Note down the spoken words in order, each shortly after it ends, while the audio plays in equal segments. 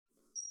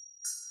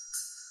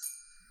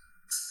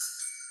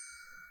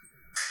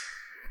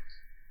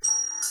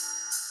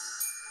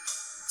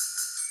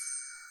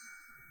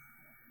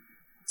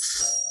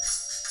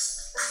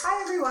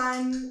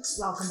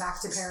Welcome back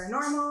to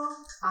Paranormal.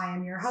 I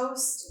am your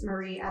host,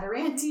 Marie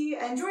Adoranti,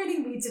 and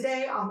joining me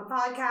today on the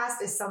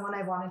podcast is someone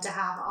I wanted to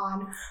have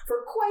on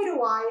for quite a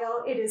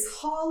while. It is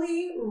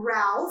Holly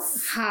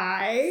Ralph.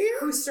 Hi.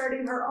 Who's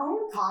starting her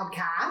own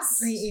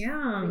podcast. I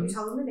am. Can you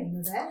tell them the name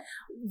of it?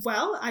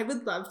 Well, I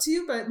would love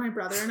to, but my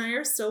brother and I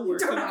are still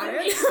working on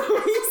it.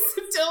 We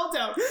still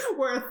don't.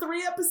 We're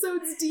 3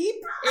 episodes deep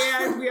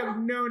and we have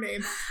no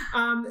name.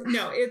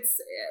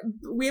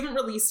 We haven't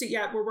released it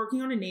yet. We're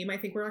working on a name. I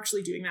think we're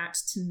actually doing that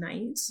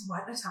tonight.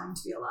 What a time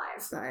to be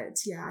alive. But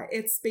yeah,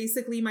 it's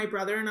basically my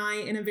brother and I,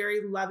 in a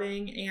very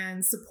loving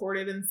and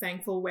supportive and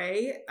thankful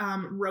way,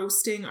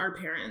 roasting our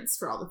parents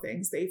for all the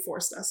things they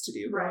forced us to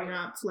do growing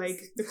up, like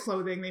the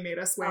clothing they made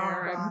us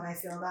wear. Oh God, I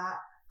feel that.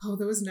 Oh,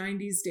 those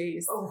 90s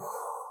days. Oh,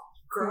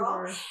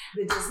 girl,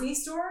 the Disney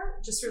store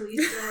just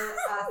released a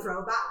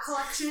throwback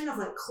collection of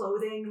like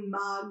clothing,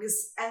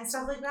 mugs, and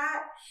stuff like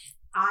that.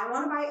 I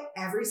want to buy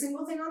every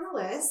single thing on the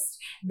list.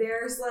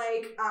 There's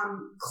like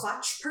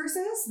clutch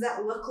purses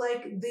that look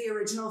like the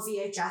original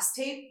VHS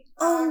tape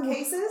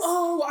cases.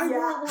 Oh, I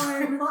want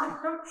one.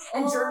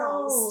 And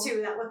journals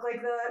too that look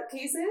like the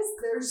cases.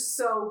 They're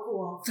so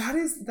cool.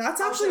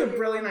 That's actually a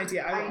brilliant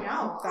idea. I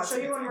know. I'll show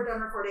you when we're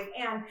done recording.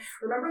 And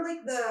remember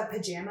like the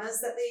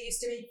pajamas that they used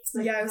to make?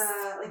 Like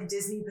the like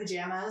Disney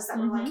pajamas that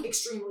were like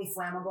extremely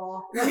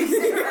flammable. Like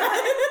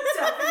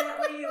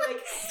definitely like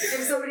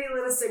if somebody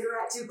lit a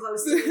cigarette too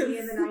close to me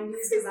in the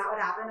 90s, because that would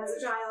happen as a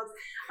child,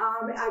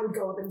 I would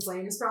go up in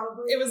flames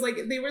probably. It was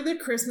like they were the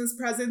Christmas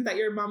present that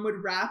your mom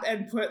would wrap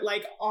and put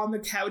like on the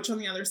couch on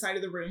the other side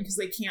of the room because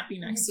they can't be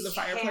next to the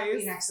fireplace. Can't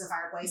be next to the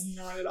fireplace.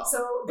 Not at all.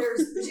 So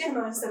there's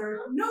pajamas that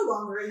are no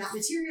longer in that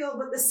material,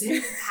 but the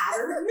same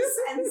patterns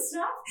and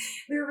stuff.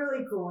 They're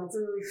really cool. It's a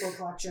really cool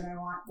collection. I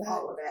want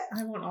all of it.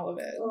 I want all of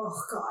it. Oh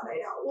God, I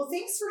know. Well,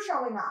 thanks for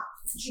showing up.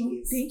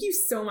 Jeez. Thank you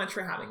so much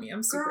for having me.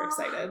 I'm super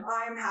excited.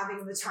 I'm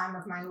having the time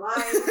of my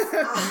life.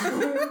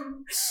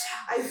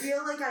 I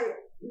feel like I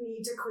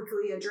need to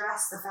quickly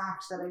address the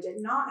fact that I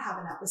did not have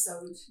an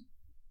episode.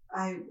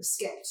 I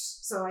skipped.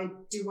 So I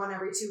do one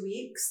every 2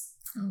 weeks.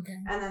 Okay.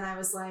 And then I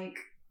was like,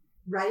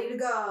 ready to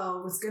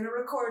go, was going to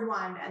record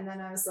one. And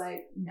then I was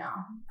like, no,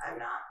 I'm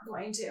not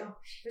going to.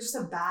 It was just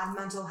a bad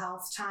mental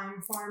health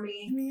time for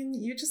me. I mean,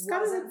 you just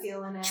wasn't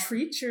feeling it.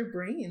 Treat your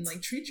brain,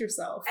 like treat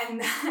yourself. And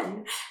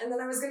then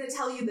I was going to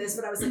tell you this,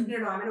 but I was like, no,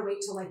 I'm going to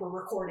wait till like we're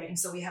recording.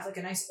 So we have like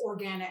a nice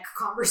organic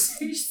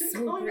conversation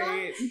going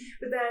on.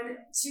 But then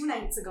 2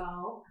 nights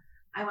ago,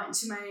 I went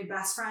to my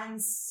best friend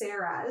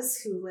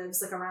Sarah's, who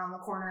lives like around the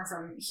corner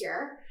from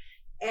here.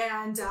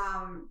 And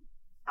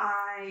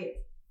I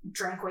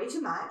drank way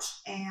too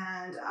much,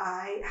 and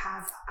I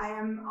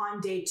am on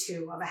day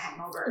 2 of a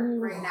hangover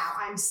right now.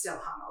 I'm still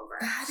hungover.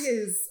 That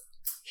is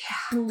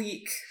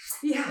bleak.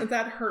 Yeah.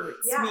 That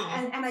hurts me.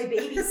 And I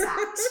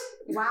babysat.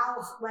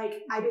 Wow.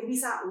 Like I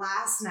babysat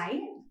last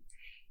night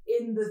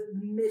in the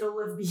middle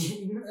of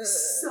being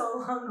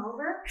so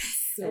hungover.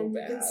 So and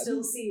bad. You can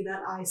still see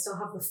that I still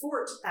have the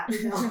fort that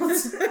we built in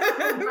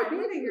my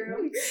living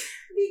room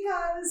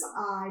because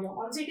I don't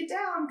want to take it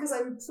down because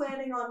I'm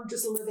planning on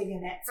just living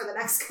in it for the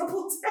next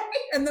couple days.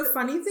 And the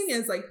funny thing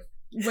is, like,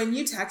 when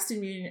you texted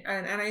me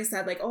and I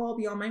said, like, oh, I'll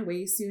be on my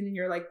way soon. And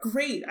you're like,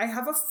 great, I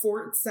have a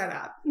fort set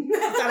up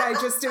that I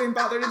just didn't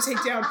bother to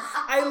take down.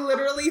 I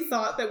literally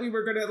thought that we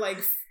were going to,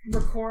 like,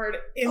 record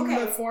in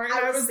the fort.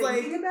 And I was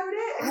like, about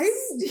it. I'm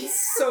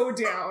so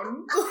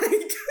down.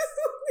 Like...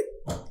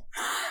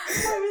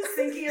 I was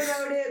thinking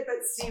about it,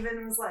 but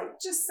Steven was like,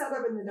 just set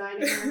up in the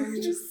dining room,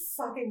 you just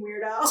fucking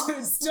weirdo.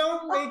 Just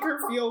don't make her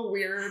feel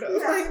weird. Yeah,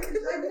 like,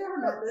 I've never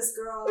met this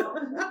girl.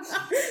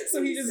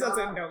 So he just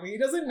doesn't know me. He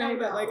doesn't know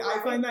that, like, right?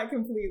 I find that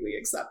completely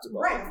acceptable.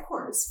 Right, of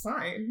course. It's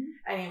fine.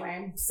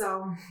 Anyway,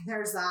 so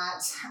there's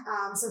that.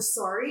 So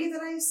sorry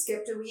that I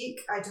skipped a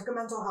week. I took a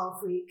mental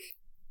health week,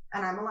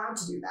 and I'm allowed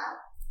to do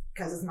that.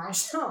 Because it's my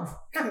show.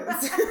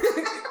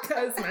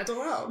 Because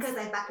mental health. Because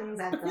I fucking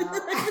said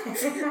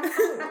so.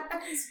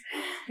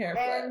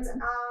 And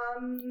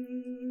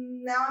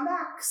now I'm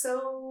back.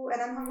 So, and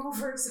I'm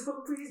hungover.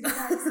 So please be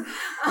nice.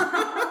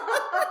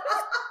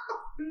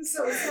 I'm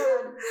so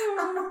sad.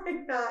 Oh my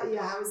God.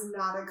 Yeah, it was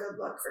not a good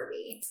look for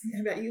me.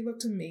 I bet you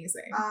looked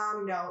amazing.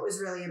 No, it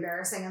was really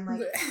embarrassing. And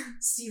like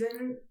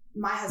Steven,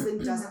 my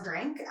husband doesn't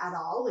drink at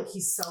all. Like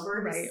he's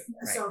sober. Right.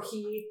 So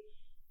he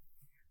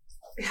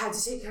had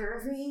to take care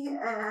of me,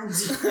 and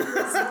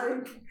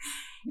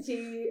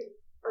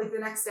the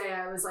next day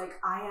I was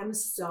like, I am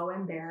so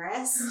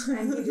embarrassed,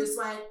 and he just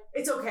went,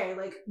 it's okay,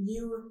 like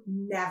you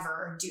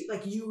never do,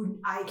 like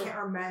I can't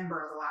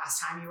remember the last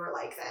time you were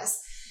like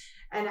this.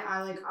 And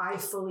I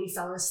fully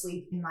fell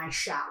asleep in my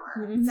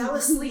shower. Fell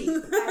asleep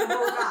and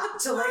woke up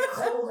to like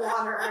cold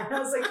water. And I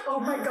was like, oh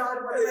my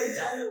God, what have I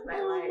done with my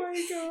life? Oh my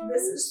God.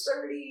 This is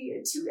 30, a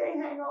 2-day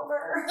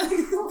hangover.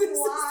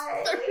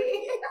 Why?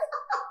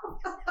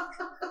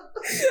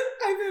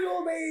 I'm in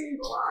old age.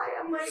 Why?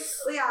 I'm like,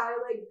 yeah,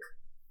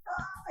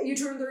 you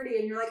turn 30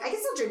 and you're like, I can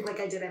still drink like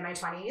I did in my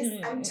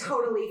 20s. I'm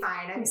totally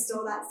fine. I'm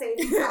still that same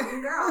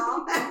fucking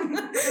girl.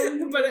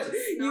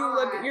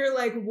 But you're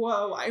like,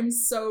 whoa, I'm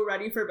so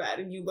ready for bed.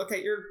 And you look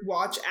at your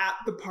watch at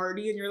the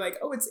party and you're like,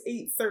 oh, it's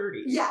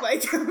 8:30. Yeah.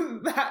 Like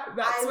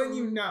that's when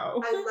you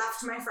know. I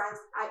left my friends.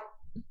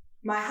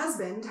 My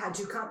husband had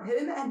to come,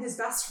 him and his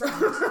best friend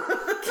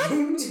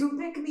came to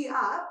pick me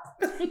up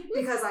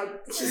because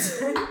he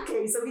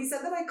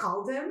said that I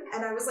called him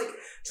and I was like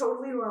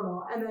totally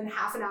normal. And then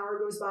half an hour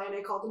goes by and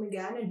I called him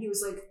again and he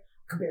was like, I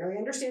could barely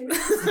understand what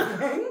he was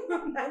saying.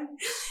 And then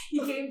he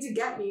came to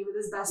get me with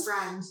his best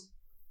friend.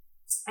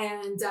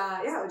 And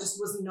it just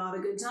was not a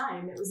good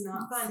time. It was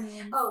not fun.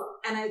 Oh,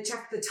 and I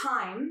checked the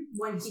time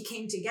when he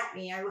came to get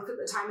me. I looked at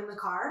the time in the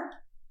car,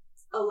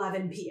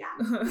 11 p.m.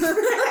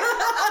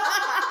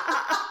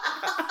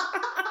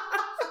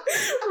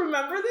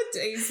 Remember the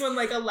days when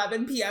like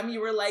 11 p.m. you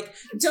were like,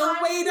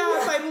 don't wait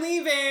up, I'm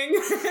leaving.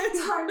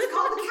 Time to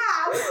call the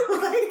cab.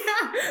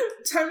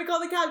 Time to call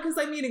the cab because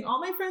I'm meeting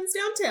all my friends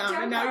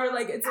downtown. And now you're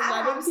like, it's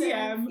 11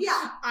 p.m.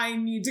 Yeah. I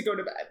need to go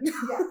to bed. Yeah,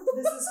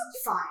 this is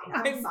fine.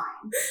 I'm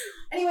fine.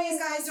 Anyways,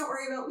 guys, don't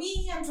worry about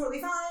me. I'm totally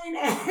fine.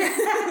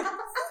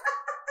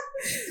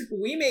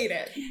 We made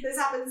it. This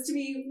happens to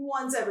me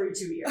once every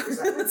 2 years,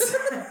 I would say.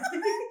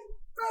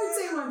 I would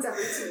say once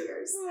every 2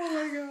 years. Oh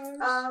my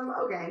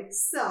god. Okay,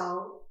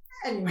 so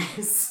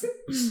anyways,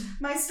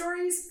 my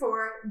stories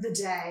for the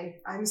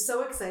day. I'm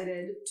so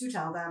excited to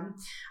tell them.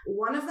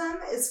 One of them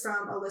is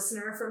from a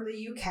listener from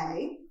the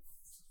UK.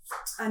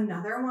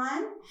 Another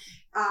one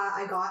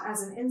I got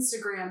as an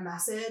Instagram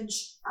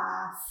message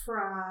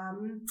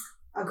from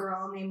a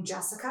girl named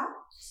Jessica.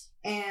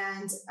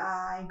 And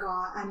I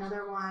got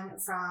another one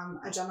from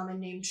a gentleman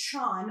named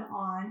Sean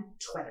on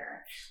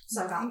Twitter.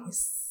 So I got 2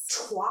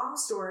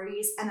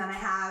 stories, and then I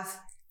have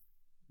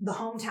the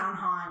hometown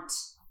haunt,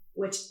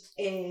 which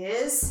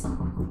is,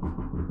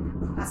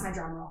 that's my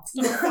drum roll.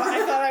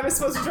 I thought I was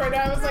supposed to join.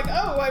 I was like,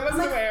 oh, I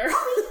wasn't aware. I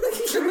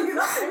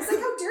was like,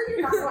 how dare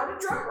you not go on a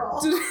drum roll?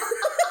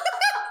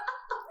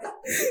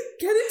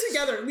 Get it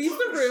together. Leave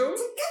the room.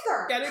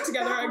 Get it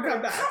together and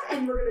come back.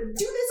 And we're going to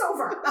do this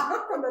over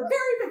from the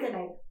very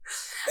beginning.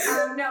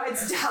 No,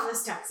 it's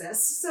Dallas,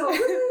 Texas. So,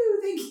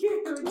 thank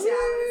you,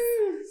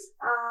 Dallas.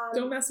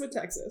 Don't mess with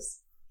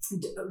Texas.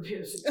 Tell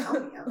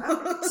me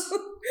about it.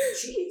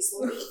 Jeez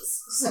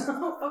Louise.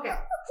 So, okay.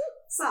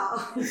 So,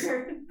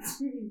 you're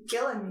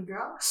killing me,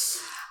 girl.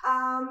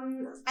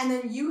 And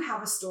then you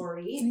have a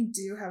story. I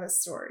do have a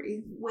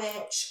story.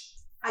 Which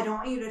I don't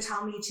want you to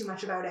tell me too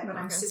much about it, but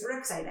I'm super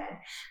excited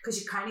because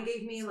you kind of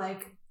gave me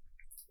like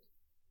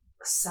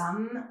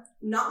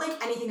not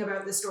like anything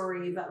about the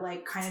story, but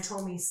like kind of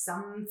told me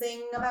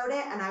something about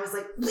it. And I was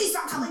like, please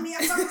stop telling me.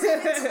 I'm so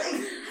excited to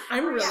like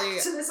I'm react really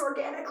to this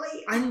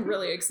organically. I'm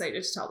really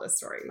excited to tell this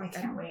story. I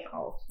can't wait.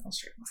 I'll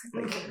share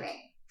it. Okay,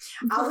 great.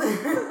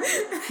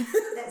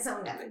 That's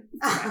so good.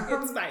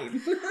 It's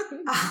fine.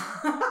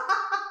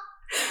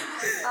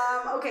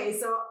 Okay,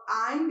 so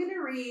I'm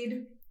gonna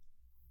read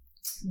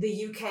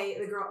the UK,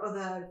 the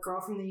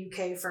girl from the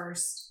UK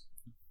first.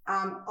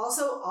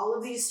 Also, all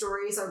of these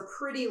stories are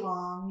pretty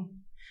long,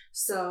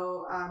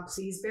 so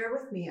please bear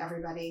with me,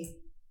 everybody.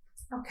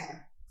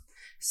 Okay,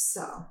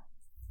 so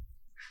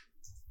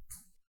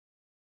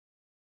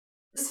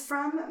this is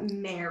from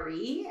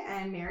Mary,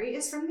 and Mary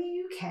is from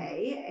the UK,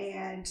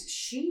 and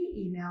she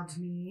emailed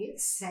me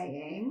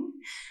saying,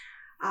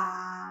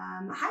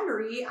 hi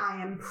Marie,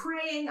 I am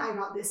praying I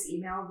got this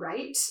email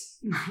right.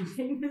 My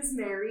name is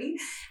Mary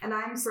and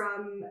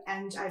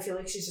and I feel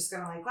like she's just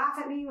gonna like laugh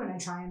at me when I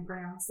try and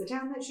pronounce the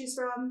town that she's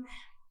from.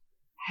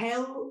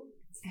 Haleswen.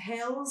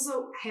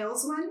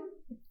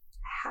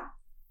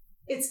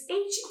 It's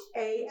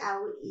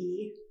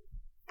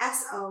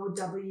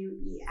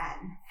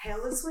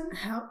HALESOWEN.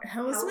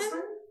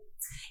 Haleswen?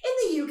 In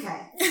the UK.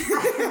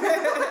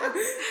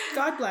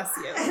 God bless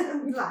you.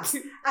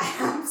 I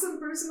have some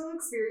personal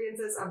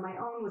experiences of my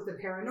own with the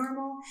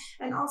paranormal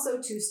and also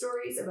 2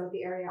 stories about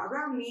the area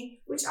around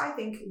me, which I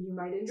think you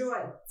might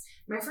enjoy.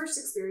 My first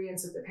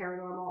experience with the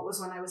paranormal was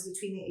when I was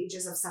between the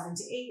ages of 7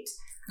 to 8.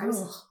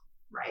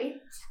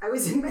 I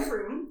was in my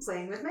room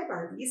playing with my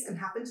Barbies and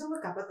happened to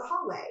look up at the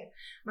hallway.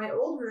 My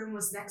old room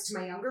was next to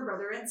my younger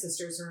brother and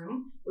sister's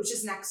room, which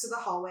is next to the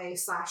hallway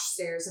 /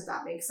 stairs, if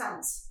that makes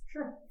sense.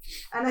 Sure.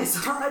 And I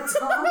saw a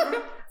tall man,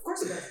 of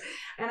course it does.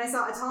 And I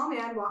saw a tall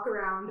man walk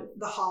around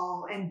the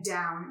hall and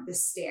down the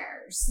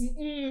stairs.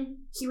 Mm-mm.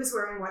 He was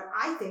wearing what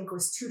I think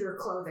was Tudor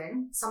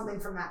clothing,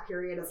 something from that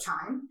period of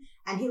time,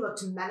 and he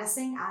looked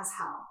menacing as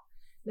hell.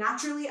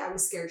 Naturally, I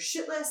was scared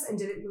shitless and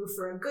didn't move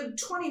for a good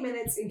 20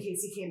 minutes in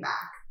case he came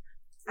back.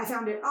 I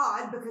found it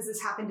odd because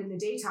this happened in the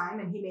daytime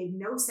and he made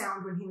no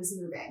sound when he was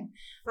moving.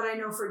 But I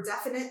know for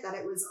definite that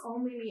it was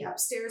only me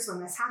upstairs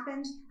when this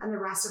happened and the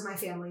rest of my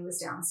family was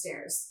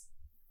downstairs.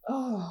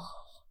 Oh.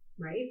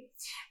 right?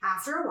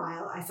 After a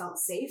while, I felt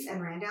safe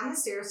and ran down the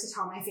stairs to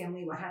tell my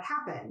family what had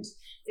happened.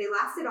 They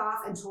laughed it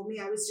off and told me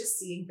I was just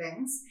seeing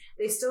things.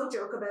 They still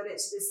joke about it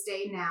to this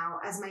day now,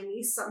 as my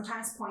niece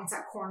sometimes points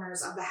at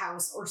corners of the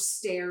house or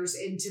stares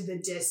into the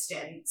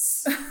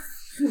distance.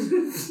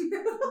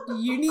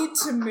 You need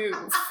to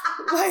move.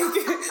 Like,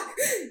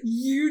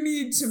 you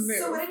need to move.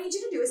 So what I need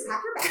you to do is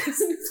pack your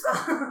bags.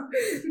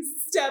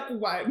 Step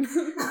 1,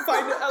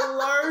 find a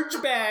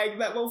large bag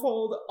that will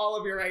hold all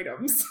of your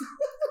items.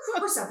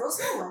 Or several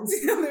small ones.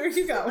 Yeah, there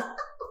you go.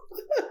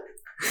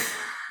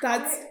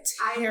 That's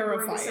terrifying.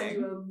 I'm going to send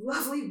you a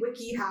lovely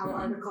WikiHow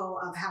article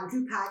of how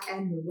to pack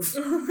and move.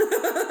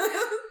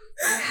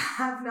 I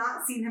have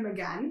not seen him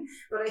again,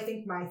 but I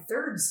think my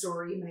third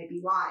story might be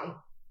why.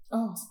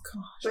 Oh,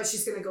 gosh. But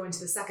she's going to go into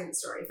the second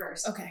story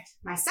first. Okay.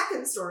 My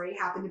second story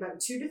happened about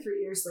 2 to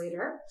 3 years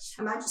later.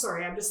 I'm just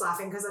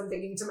laughing because I'm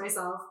thinking to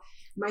myself,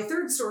 my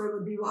third story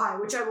would be why,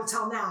 which I will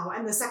tell now,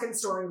 and the second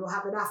story will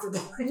happen after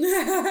that.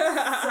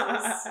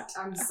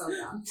 I'm so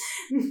dumb.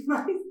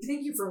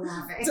 Thank you for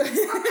laughing.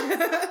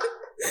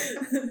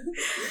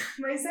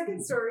 My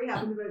second story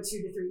happened about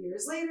 2 to 3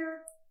 years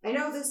later. I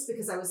know this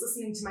because I was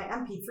listening to my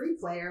MP3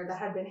 player that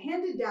had been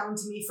handed down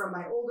to me from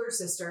my older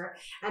sister,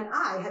 and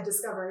I had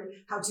discovered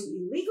how to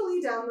illegally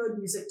download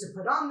music to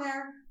put on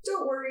there.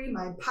 Don't worry,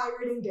 my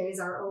pirating days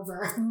are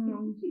over.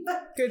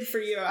 Good for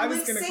you. I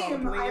was going to call the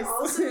police. I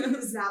also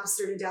used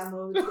Napster to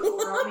download the Little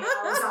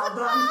Romeo's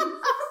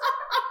album.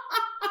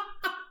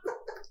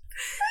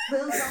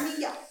 Little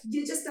Romeo,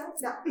 you just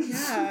don't know.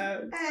 Yeah.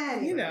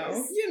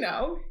 Anyways, you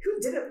know. Who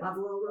didn't love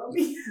Little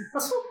Romeo?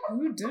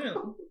 Who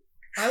didn't?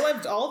 I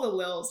loved all the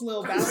Lils.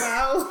 Lil Bow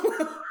Wow,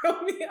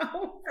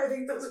 Romeo. I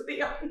think those are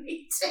the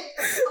only two.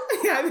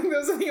 Yeah, I think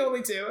those are the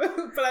only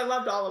two. But I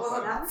loved all of them.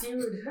 Oh, that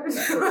feud.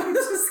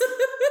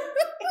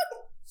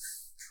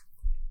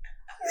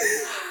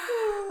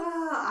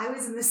 I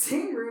was in the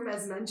same room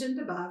as mentioned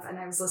above, and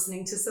I was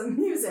listening to some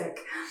music.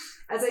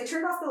 As I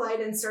turned off the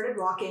light and started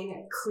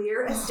walking,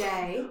 clear as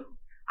day,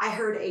 I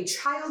heard a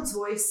child's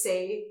voice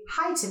say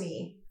hi to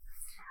me.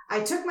 I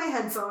took my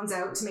headphones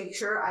out to make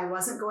sure I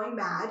wasn't going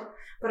mad,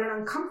 but an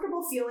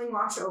uncomfortable feeling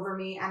washed over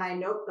me, and I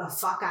noped the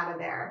fuck out of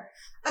there.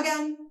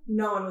 Again,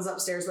 no one was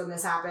upstairs when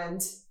this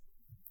happened.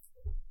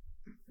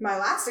 My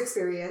last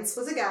experience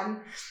was,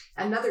 again,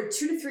 another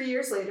 2 to 3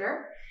 years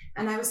later,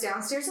 and I was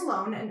downstairs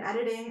alone and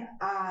editing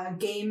a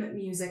game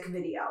music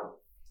video.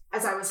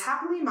 As I was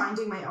happily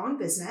minding my own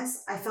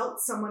business, I felt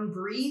someone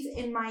breathe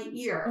in my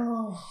ear.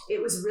 Oh.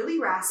 It was really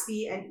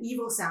raspy and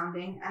evil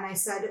sounding, and I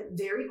said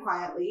very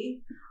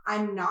quietly,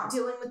 "I'm not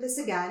dealing with this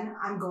again.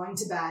 I'm going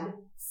to bed.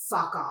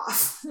 Fuck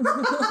off."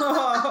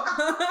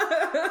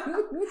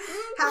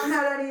 Haven't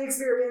had any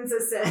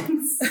experiences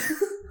since.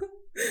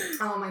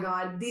 Oh my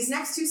God. These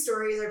next 2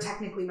 stories are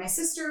technically my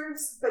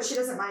sister's, but she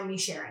doesn't mind me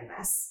sharing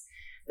this.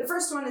 The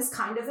first one is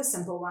kind of a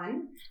simple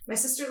one. My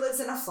sister lives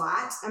in a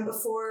flat, and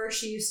before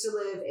she used to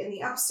live in the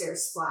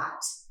upstairs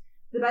flat.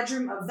 The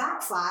bedroom of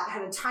that flat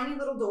had a tiny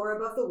little door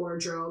above the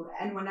wardrobe,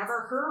 and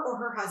whenever her or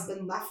her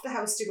husband left the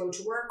house to go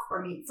to work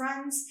or meet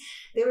friends,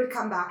 they would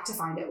come back to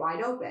find it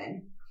wide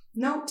open.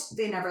 Note,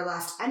 they never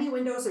left any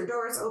windows or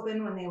doors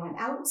open when they went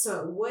out,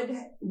 so it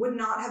would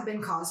not have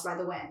been caused by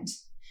the wind.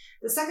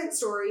 The second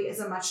story is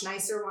a much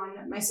nicer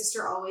one. My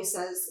sister always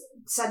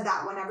said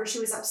that whenever she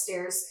was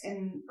upstairs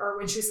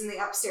when she was in the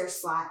upstairs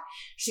flat,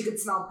 she could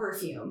smell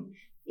perfume.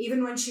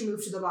 Even when she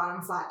moved to the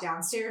bottom flat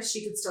downstairs,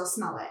 she could still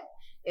smell it.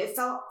 It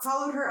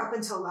followed her up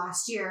until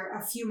last year,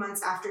 a few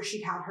months after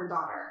she'd had her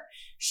daughter.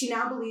 She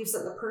now believes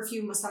that the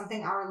perfume was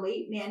something our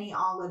late Nanny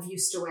Olive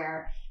used to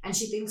wear, and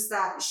she thinks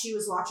that she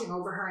was watching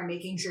over her and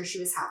making sure she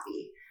was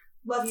happy.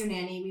 Love you,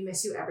 Nanny. We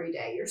miss you every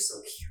day. You're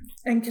so cute.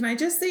 And can I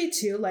just say,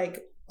 too,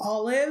 like,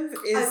 Olive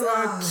is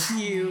a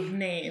cute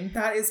name.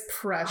 That is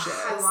precious.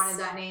 I wanted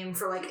that name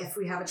for like if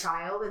we have a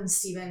child, and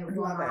Steven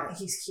will not.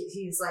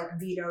 He's like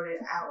vetoed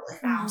it out. Like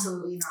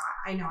absolutely not.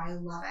 I know. I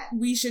love it.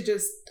 We should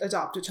just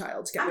adopt a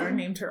child together and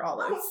named her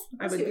Olive. Okay,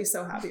 I would be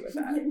so happy with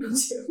that. Me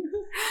too.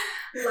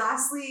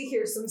 Lastly,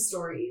 here's some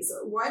stories.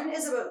 One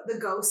is about the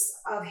ghosts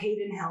of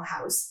Hayden Hill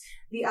House.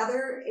 The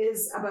other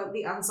is about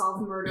the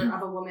unsolved murder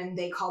of a woman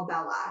they call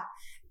Bella.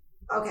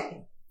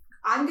 Okay,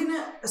 I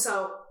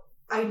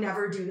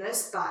never do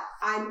this, but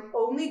I'm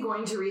only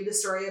going to read the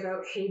story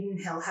about Hayden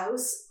Hill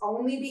House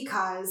only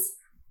because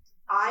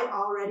I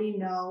already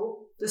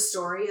know the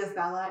story of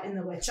Bella in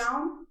the Witch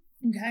Elm.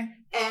 Okay.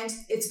 And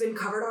it's been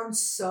covered on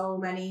so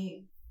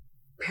many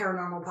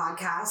paranormal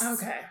podcasts.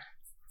 Okay.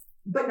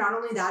 But not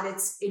only that,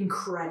 it's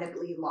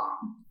incredibly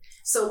long.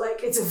 So,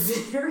 like, it's a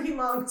very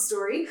long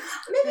story.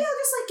 Maybe I'll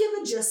just, like, give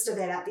a gist of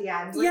it at the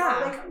end. Like, yeah.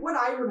 Like, what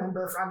I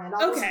remember from it.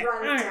 I'll just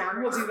run it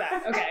down. We'll do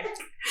that. Okay.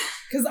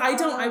 Because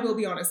I will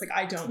be honest, like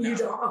I don't know. You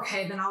don't?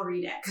 Okay, then I'll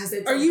read it because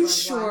it's. Are you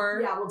sure?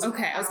 Yeah, we'll do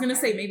okay, it. I was gonna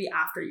say maybe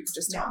after you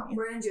just tell me.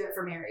 We're gonna do it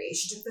for Mary.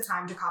 She took the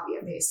time to copy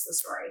and paste the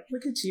story.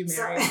 Look at you,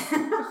 Mary.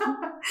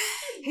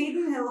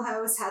 Hayden Hill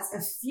House has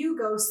a few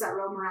ghosts that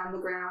roam around the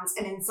grounds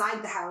and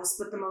inside the house,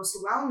 but the most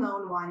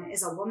well-known one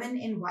is a woman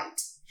in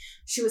white.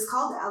 She was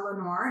called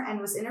Eleanor and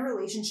was in a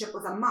relationship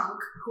with a monk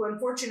who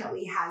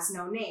unfortunately has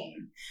no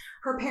name.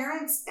 Her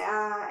parents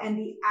and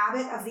the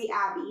abbot of the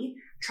abbey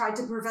tried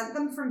to prevent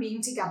them from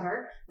being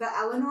together, but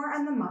Eleanor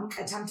and the monk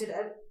attempted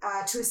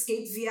to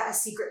escape via a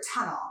secret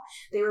tunnel.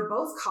 They were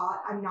both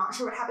caught. I'm not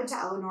sure what happened to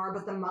Eleanor,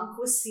 but the monk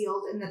was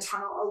sealed in the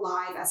tunnel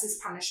alive as his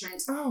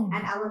punishment,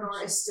 and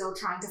Eleanor is still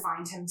trying to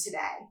find him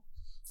today.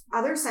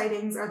 Other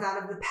sightings are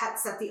that of the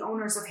pets that the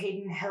owners of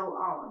Hayden Hill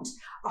owned: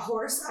 a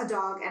horse, a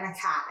dog, and a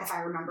cat, if I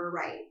remember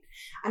right.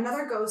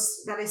 Another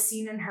ghost that is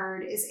seen and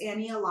heard is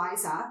Annie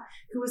Eliza,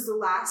 who was the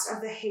last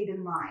of the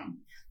Hayden line.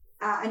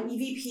 An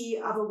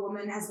EVP of a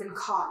woman has been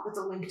caught, but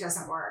the link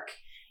doesn't work.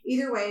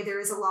 Either way,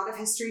 there is a lot of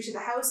history to the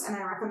house, and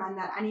I recommend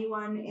that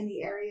anyone in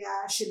the area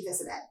should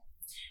visit it.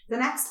 The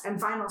next and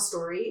final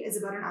story is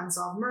about an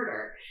unsolved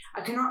murder.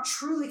 I cannot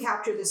truly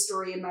capture this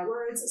story in my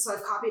words, so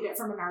I've copied it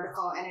from an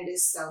article, and it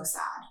is so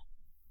sad.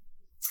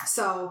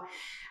 So,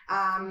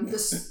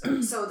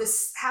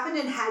 this happened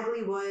in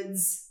Hagley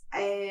Woods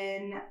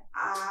in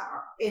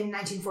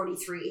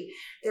 1943.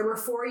 There were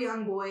 4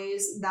 young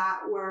boys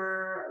that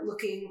were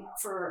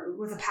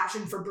with a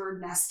passion for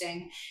bird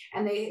nesting,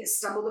 and they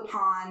stumbled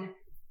upon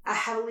a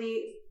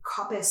heavily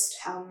coppiced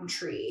elm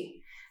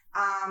tree.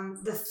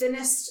 The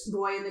thinnest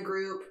boy in the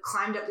group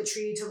climbed up the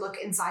tree to look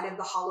inside of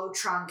the hollow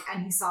trunk,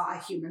 and he saw a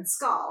human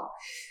skull.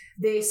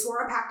 They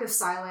swore a pact of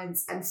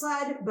silence and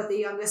fled, but the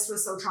youngest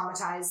was so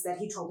traumatized that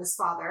he told his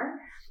father.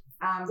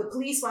 The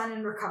police went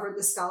and recovered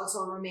the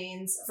skeletal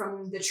remains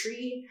from the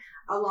tree,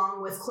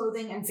 along with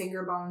clothing and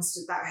finger bones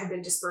that had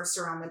been dispersed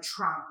around the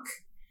trunk.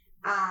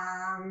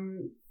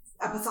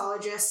 A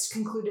pathologist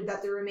concluded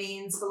that the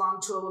remains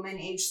belonged to a woman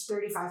aged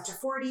 35 to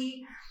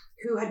 40,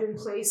 who had been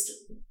placed,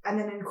 and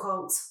then in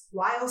quotes,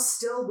 while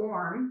still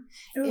warm,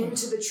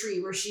 into the tree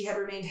where she had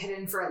remained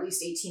hidden for at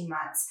least 18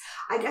 months.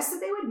 I guess that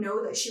they would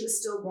know that she was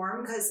still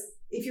warm, because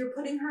if you're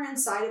putting her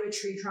inside of a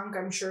tree trunk,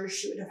 I'm sure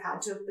she would have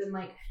had to have been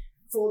like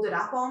folded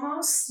up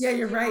almost. Yeah,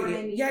 you're right. I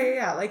mean?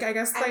 Yeah. Like, I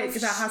guess like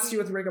that has to do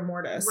with rigor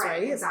mortis,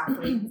 right?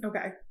 Exactly.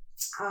 Okay.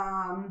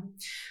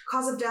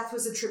 Cause of death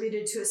was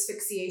attributed to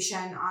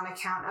asphyxiation on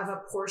account of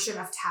a portion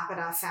of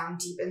taffeta found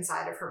deep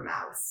inside of her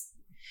mouth.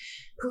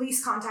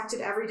 Police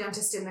contacted every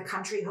dentist in the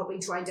country hoping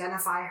to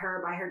identify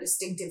her by her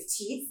distinctive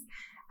teeth,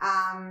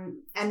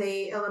 and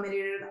they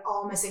eliminated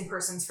all missing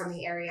persons from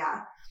the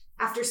area.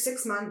 After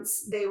 6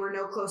 months, they were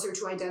no closer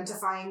to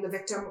identifying the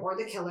victim or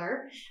the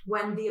killer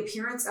when the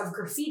appearance of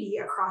graffiti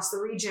across the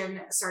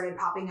region started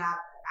popping up,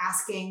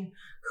 asking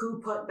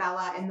who put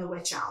Bella in the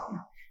witch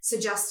elm,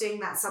 suggesting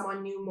that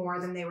someone knew more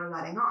than they were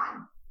letting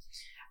on.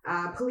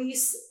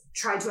 Police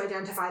tried to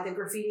identify the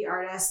graffiti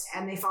artist,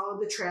 and they followed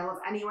the trail of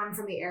anyone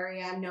from the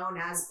area known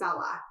as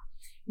Bella.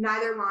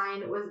 Neither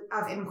line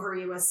of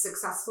inquiry was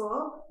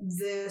successful.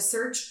 The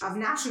search of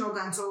national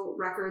dental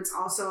records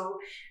also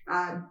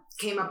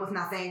came up with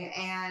nothing,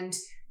 and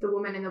the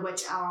woman in the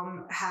witch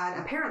elm had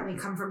apparently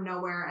come from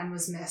nowhere and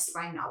was missed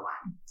by no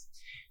one.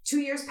 2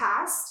 years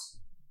passed,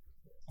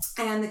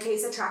 and the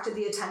case attracted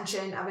the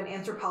attention of an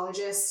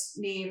anthropologist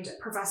named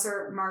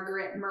Professor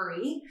Margaret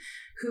Murray,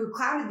 who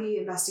clouded the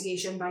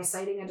investigation by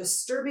citing a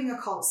disturbing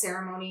occult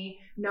ceremony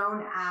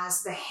known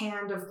as the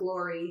Hand of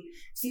Glory,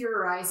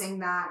 theorizing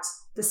that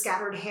the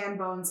scattered hand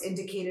bones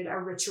indicated a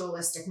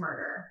ritualistic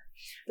murder.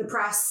 The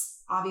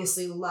press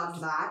obviously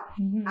loved that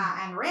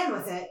and ran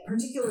with it,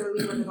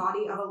 particularly when the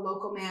body of a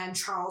local man,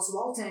 Charles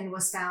Walton,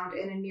 was found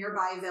in a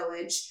nearby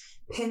village,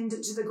 pinned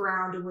to the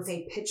ground with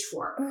a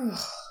pitchfork.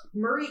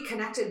 Murray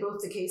connected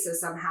both the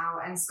cases somehow,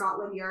 and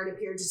Scotland Yard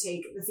appeared to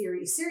take the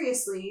theory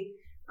seriously,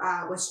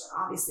 which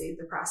obviously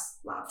the press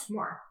loved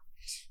more.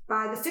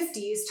 By the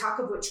 50s, talk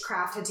of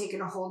witchcraft had taken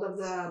a hold of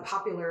the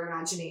popular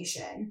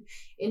imagination.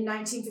 In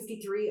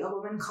 1953, a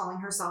woman calling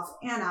herself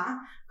Anna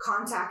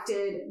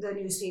contacted the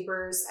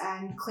newspapers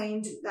and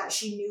claimed that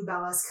she knew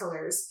Bella's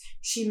killers.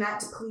 She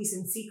met police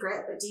in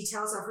secret, but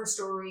details of her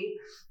story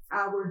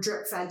were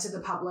drip-fed to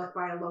the public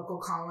by a local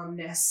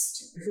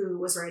columnist who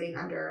was writing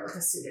under like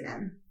a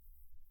pseudonym.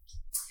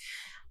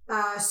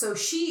 So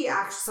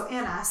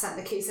Anna sent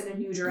the case in a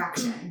new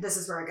direction. This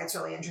is where it gets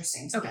really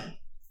interesting to me.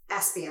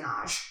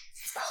 Espionage.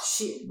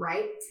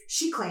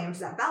 She claimed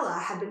that Bella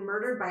had been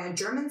murdered by a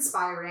German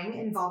spy ring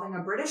involving a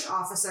British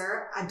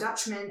officer, a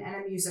Dutchman, and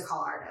a music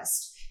hall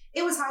artist.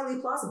 It was highly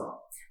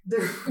plausible.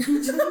 The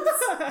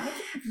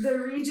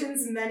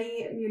region's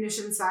many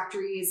munitions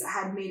factories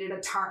had made it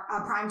a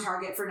prime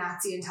target for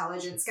Nazi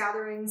intelligence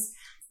gatherings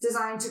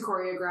designed to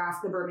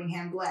choreograph the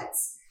Birmingham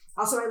Blitz.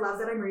 Also, I love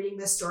that I'm reading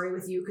this story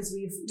with you because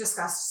we've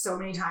discussed so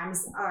many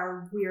times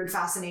our weird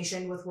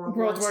fascination with World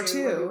War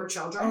II when we were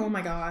children. Oh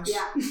my gosh.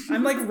 Yeah.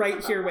 I'm like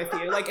right here with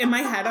you. Like in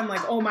my head, I'm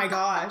like, oh my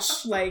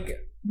gosh.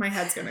 Like my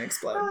head's going to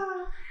explode.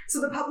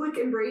 So the public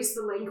embraced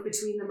the link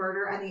between the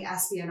murder and the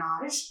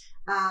espionage,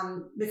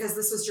 because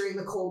this was during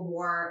the Cold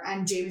War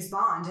and James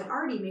Bond had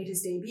already made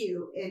his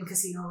debut in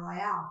Casino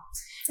Royale.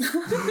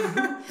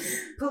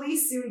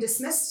 Police soon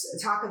dismissed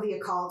talk of the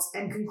occult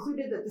and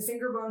concluded that the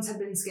finger bones had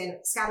been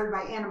scattered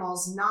by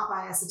animals, not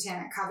by a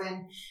satanic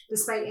coven.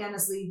 Despite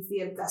Anna's leads,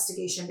 the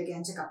investigation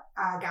began to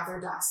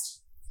gather dust.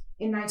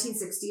 In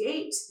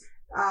 1968,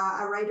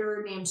 a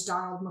writer named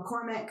Donald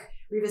McCormick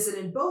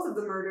revisited both of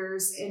the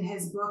murders in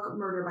his book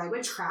Murder by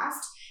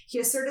Witchcraft. He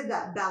asserted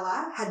that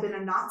Bella had been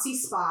a Nazi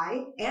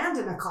spy and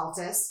an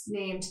occultist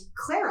named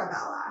Clara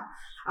Bella,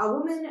 a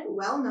woman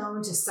well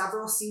known to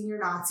several senior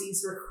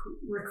Nazis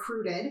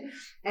recruited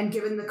and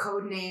given the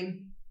code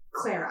name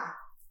Clara.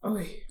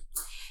 Oy.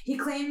 He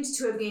claimed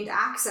to have gained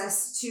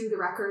access to the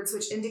records,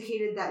 which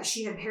indicated that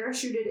she had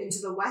parachuted into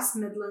the West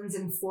Midlands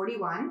in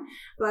 1941,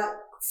 but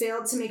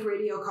failed to make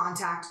radio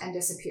contact and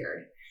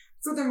disappeared.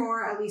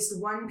 Furthermore, at least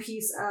one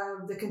piece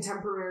of the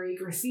contemporary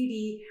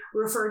graffiti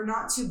referred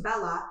not to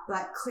Bella,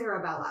 but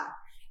Clara Bella.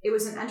 It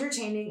was an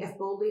entertaining, if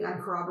boldly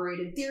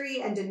uncorroborated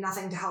theory, and did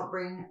nothing to help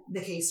bring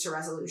the case to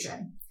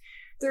resolution.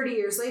 30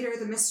 years later,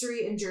 the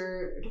mystery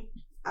endured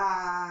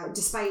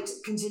despite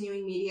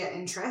continuing media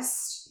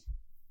interest.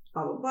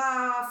 Blah, blah,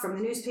 blah, from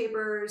the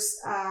newspapers.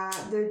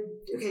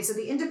 So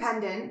The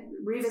Independent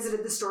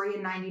revisited the story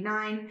in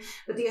 1999,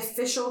 but the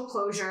official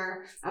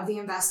closure of the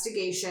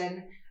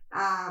investigation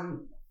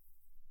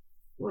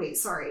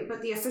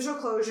the official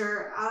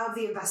closure of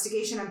the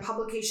investigation and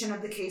publication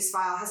of the case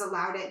file has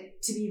allowed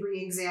it to be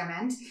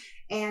re-examined,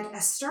 and a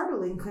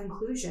startling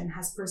conclusion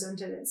has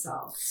presented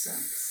itself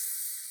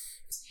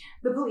since.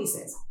 The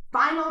police's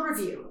final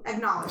review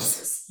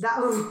acknowledges that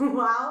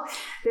while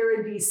there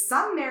would be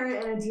some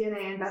merit in a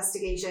DNA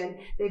investigation,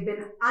 they've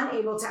been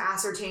unable to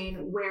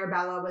ascertain where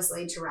Bella was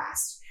laid to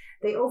rest.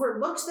 They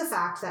overlooked the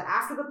fact that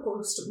after the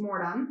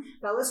post-mortem,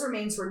 Bella's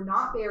remains were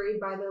not buried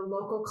by the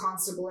local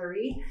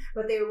constabulary,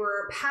 but they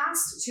were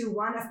passed to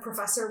one of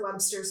Professor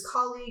Webster's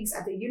colleagues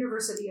at the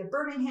University of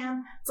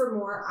Birmingham for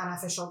more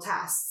unofficial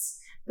tests.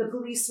 The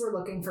police were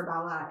looking for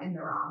Bella in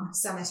the wrong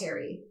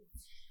cemetery.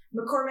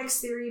 McCormick's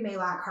theory may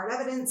lack hard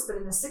evidence, but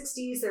in the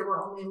 60s, there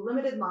were only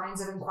limited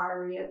lines of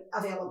inquiry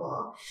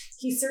available.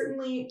 He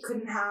certainly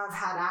couldn't have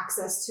had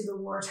access to the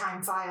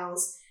wartime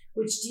files,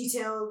 which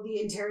detailed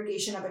the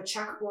interrogation of a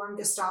Czech-born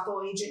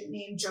Gestapo agent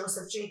named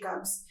Joseph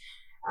Jacobs,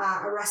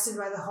 arrested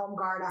by the Home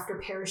Guard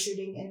after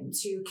parachuting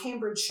into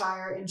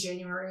Cambridgeshire in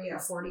January of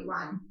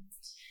 1941.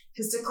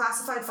 His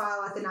declassified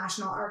file at the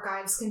National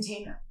Archives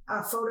contained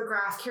a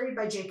photograph carried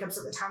by Jacobs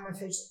at the time of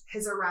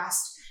his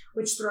arrest,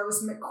 which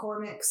throws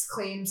McCormick's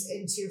claims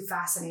into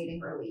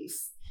fascinating relief.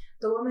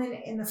 The woman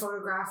in the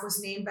photograph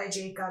was named by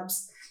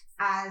Jacobs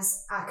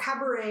as a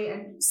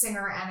cabaret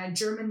singer and a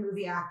German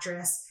movie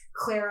actress,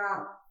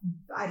 Clara,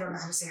 I don't know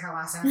how to say her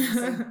last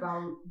name,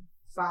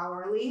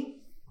 Bauerle.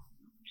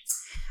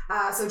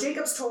 So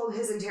Jacobs told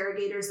his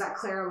interrogators that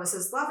Clara was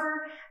his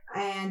lover,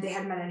 and they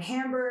had met in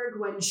Hamburg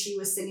when she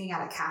was singing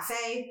at a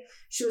cafe.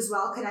 She was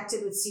well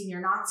connected with senior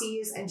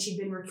Nazis, and she'd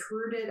been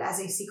recruited as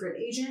a secret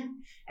agent,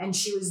 and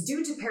she was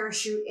due to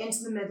parachute into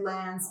the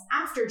Midlands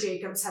after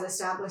Jacobs had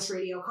established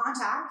radio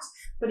contact,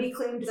 but he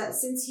claimed that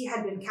since he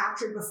had been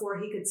captured before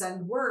he could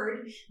send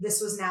word,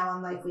 this was now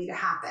unlikely to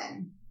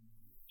happen.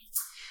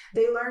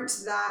 They learned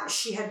that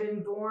she had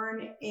been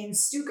born in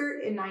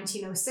Stuttgart in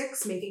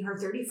 1906, making her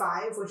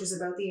 35, which is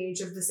about the age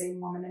of the same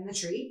woman in the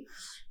tree.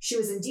 She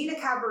was indeed a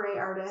cabaret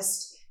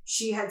artist.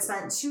 She had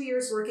spent 2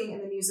 years working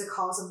in the music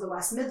halls of the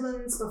West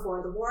Midlands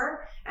before the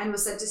war and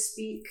was said to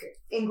speak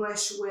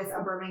English with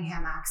a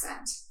Birmingham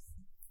accent.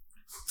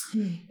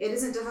 It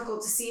isn't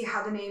difficult to see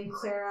how the name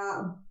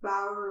Clara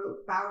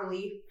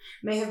Bauerle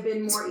may have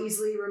been more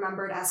easily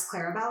remembered as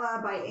Clara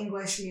Bella by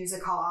English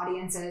music hall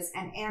audiences,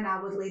 and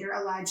Anna would later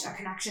allege a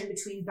connection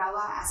between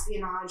Bella,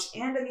 espionage,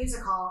 and a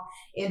music hall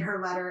in her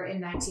letter in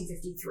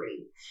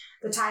 1953.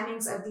 The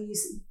timings of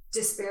these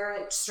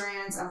disparate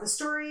strands of the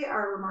story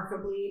are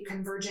remarkably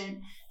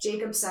convergent.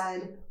 Jacob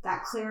said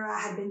that Clara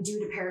had been due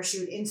to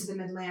parachute into the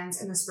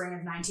Midlands in the spring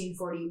of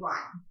 1941.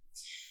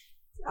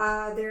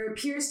 There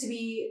appears to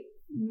be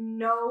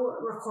no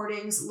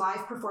recordings,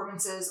 live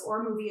performances,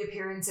 or movie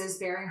appearances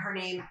bearing her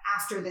name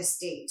after this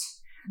date.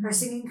 Her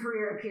singing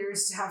career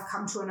appears to have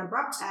come to an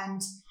abrupt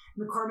end.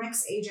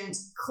 McCormick's agent,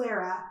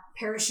 Clara,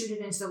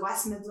 parachuted into the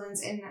West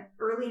Midlands in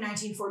early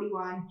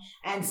 1941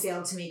 and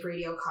failed to make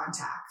radio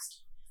contact.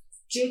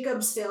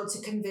 Jacobs failed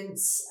to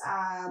convince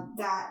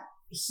that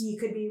he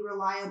could be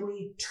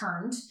reliably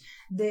turned.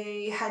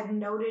 They had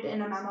noted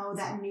in a memo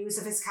that news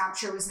of his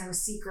capture was no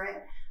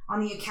secret, on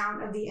the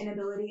account of the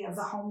inability of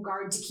the Home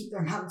Guard to keep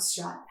their mouths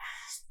shut.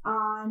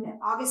 On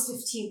August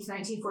 15th,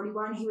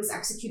 1941, he was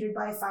executed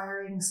by a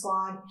firing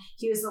squad.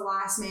 He was the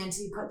last man to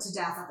be put to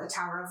death at the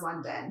Tower of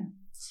London.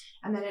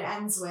 And then it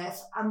ends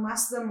with,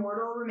 unless the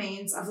mortal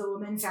remains of the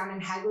woman found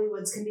in Hagley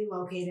Woods can be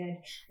located,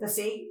 the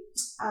fate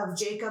of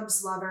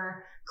Jacob's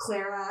lover,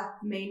 Clara,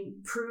 may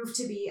prove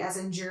to be as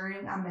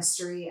enduring a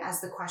mystery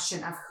as the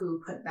question of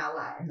who put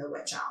Bella in the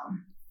wych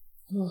elm.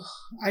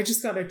 I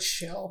just got a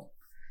chill.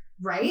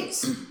 Right?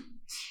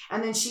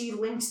 And then she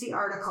linked the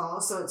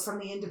article, so it's from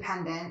the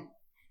Independent,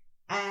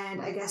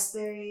 and I guess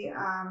they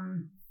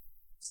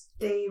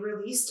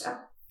released a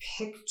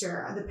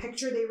picture. The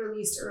picture they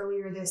released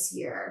earlier this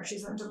year. She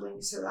sent a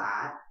link to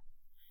that.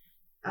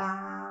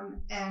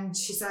 And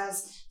she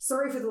says,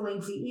 sorry for the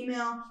lengthy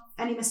email.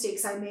 Any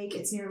mistakes I make,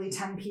 it's nearly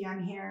 10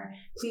 p.m. here.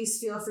 Please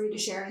feel free to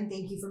share, and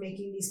thank you for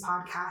making these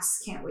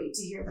podcasts. Can't wait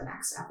to hear the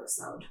next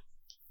episode.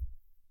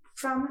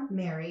 From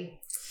Mary.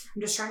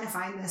 I'm just trying to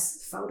find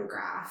this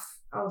photograph.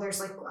 Oh, there's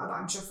like a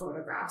bunch of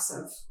photographs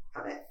of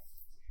it,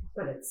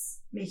 but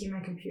it's making my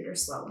computer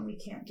slow and we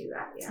can't do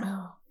that yet.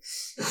 Oh.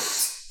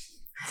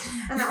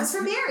 And that was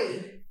from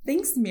Mary.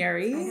 Thanks,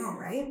 Mary. I know,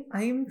 right?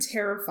 I am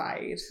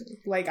terrified.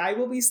 Like, I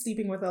will be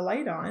sleeping with a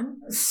light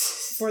on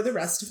for the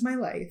rest of my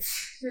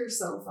life. You're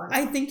so funny.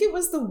 I think it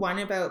was the one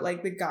about,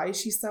 like, the guy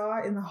she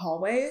saw in the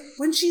hallway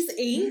when she's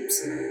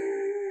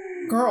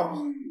 8.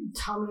 Girl.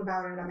 Tell me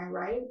about it. Am I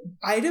right?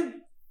 I'd have...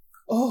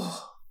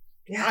 Oh...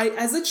 Yeah.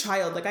 As a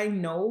child, like, I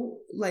know,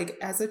 like,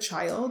 as a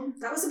child.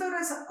 That was about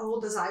as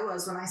old as I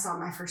was when I saw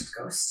my first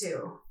ghost,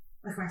 too.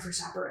 Like, my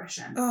first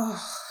apparition.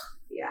 Oh.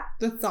 Yeah.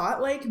 The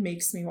thought, like,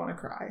 makes me want to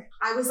cry.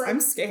 I was, like... I'm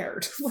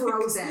scared.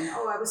 Frozen.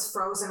 I was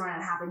frozen when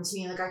it happened to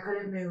me. Like, I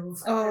couldn't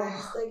move.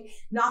 Like,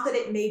 not that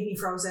it made me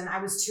frozen. I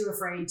was too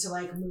afraid to,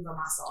 like, move a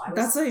muscle.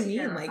 That's what I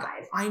mean. Like,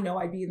 I know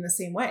I'd be in the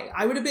same way.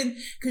 I would have been...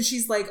 Because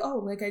she's like, oh,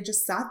 like, I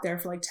just sat there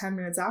for, like, 10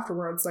 minutes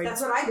afterwards. Like,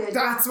 that's what I did.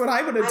 That's what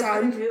I would have done.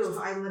 I couldn't move.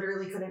 I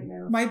literally couldn't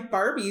move. My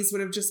Barbies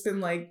would have just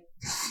been, like,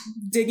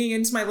 digging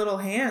into my little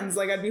hands.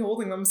 Like, I'd be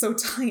holding them so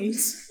tight.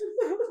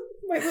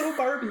 My little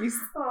Barbies.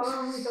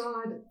 Oh, my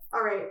God.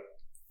 All right.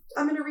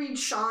 I'm going to read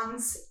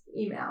Sean's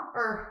email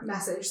or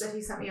message that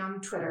he sent me on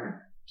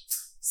Twitter.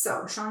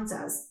 So Sean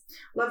says,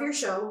 love your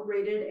show,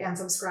 rated and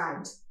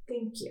subscribed.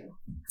 Thank you.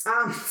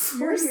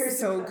 4 years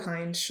so ago,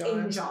 kind,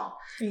 Sean.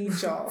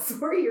 Angel.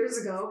 4 years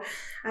ago,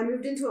 I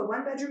moved into a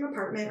 1-bedroom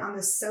apartment on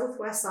the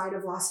southwest side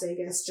of Las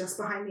Vegas, just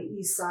behind the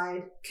east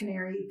side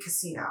Cannery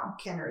Casino.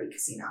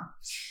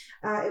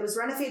 It was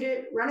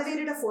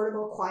renovated,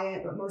 affordable,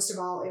 quiet, but most of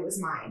all, it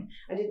was mine.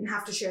 I didn't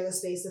have to share the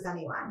space with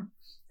anyone.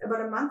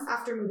 About a month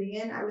after moving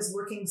in, I was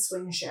working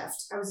swing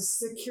shift. I was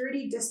a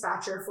security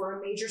dispatcher for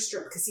a major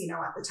strip casino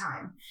at the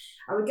time.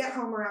 I would get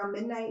home around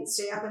midnight,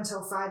 stay up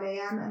until 5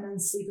 a.m., and then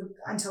sleep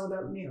until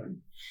about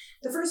noon.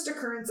 The first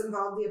occurrence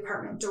involved the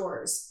apartment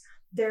doors.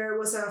 There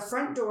was a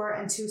front door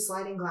and 2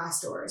 sliding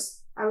glass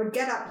doors. I would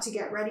get up to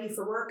get ready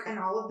for work, and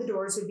all of the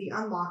doors would be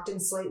unlocked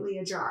and slightly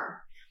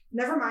ajar.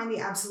 Never mind the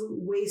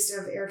absolute waste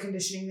of air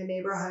conditioning the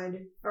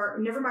neighborhood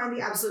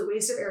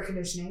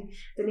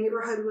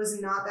was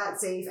not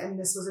that safe, and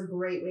this was a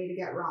great way to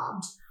get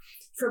robbed.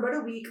 For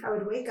about a week, I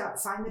would wake up,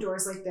 find the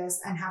doors like this,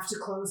 and have to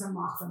close and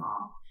lock them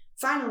all.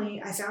 Finally,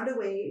 I found a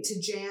way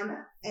to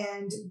jam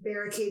and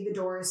barricade the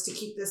doors to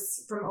keep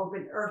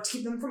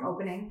them from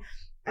opening,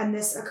 and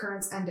this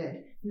occurrence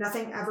ended.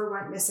 Nothing ever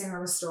went missing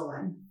or was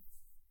stolen.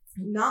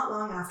 Not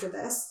long after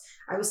this,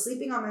 I was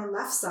sleeping on my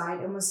left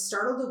side and was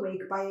startled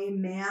awake by a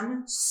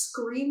man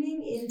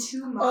screaming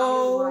into my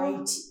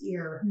right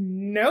ear.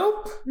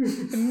 Nope.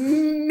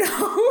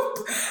 Nope.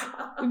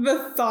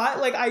 The thought,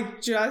 like, I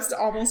just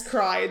almost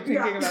cried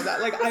thinking about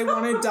that. Like, I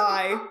want to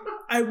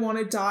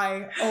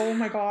die. Oh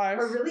my gosh.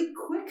 A really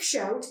quick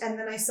shout, and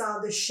then I saw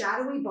the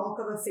shadowy bulk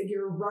of a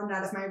figure run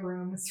out of my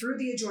room through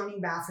the adjoining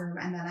bathroom,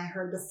 and then I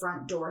heard the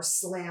front door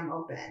slam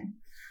open.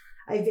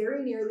 I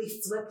very nearly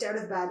flipped out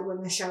of bed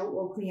when the shout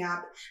woke me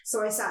up,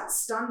 so I sat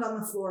stunned on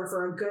the floor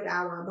for a good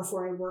hour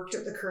before I worked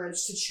up the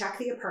courage to check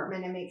the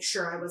apartment and make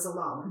sure I was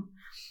alone.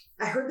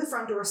 I heard the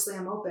front door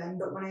slam open,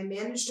 but when I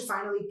managed to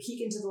finally peek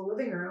into the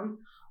living room,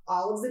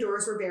 all of the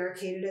doors were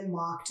barricaded and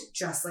locked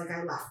just like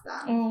I left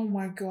them. Oh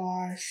my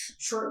gosh.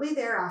 Shortly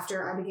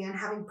thereafter, I began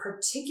having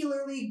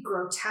particularly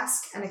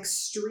grotesque and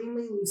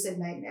extremely lucid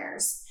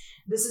nightmares.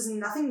 This is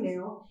nothing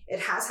new.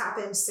 It has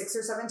happened 6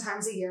 or 7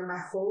 times a year my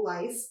whole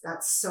life.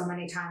 That's so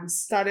many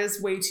times. That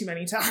is way too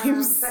many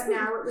times. But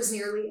now it was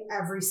nearly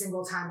every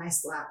single time I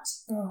slept.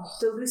 Oh.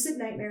 The lucid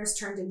nightmares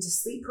turned into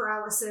sleep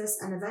paralysis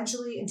and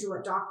eventually into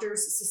what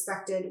doctors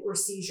suspected were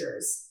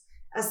seizures.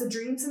 As the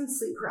dreams and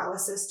sleep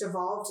paralysis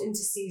devolved into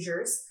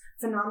seizures,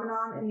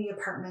 phenomenon in the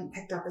apartment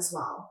picked up as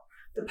well.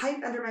 The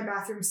pipe under my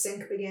bathroom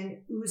sink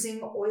began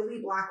oozing oily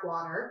black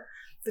water.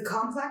 The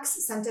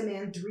complex sent a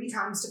man 3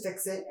 times to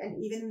fix it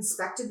and even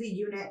inspected the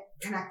unit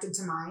connected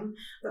to mine,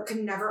 but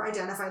could never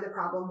identify the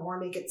problem or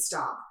make it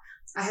stop.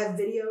 I have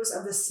videos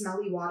of the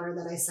smelly water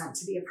that I sent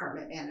to the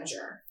apartment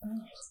manager.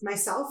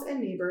 Myself and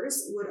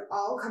neighbors would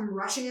all come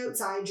rushing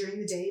outside during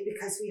the day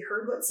because we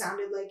heard what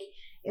sounded like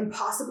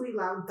impossibly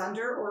loud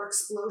thunder or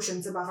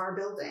explosions above our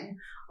building,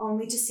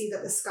 only to see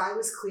that the sky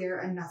was clear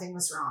and nothing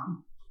was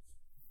wrong.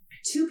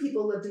 2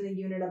 people lived in the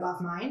unit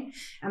above mine,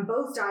 and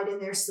both died in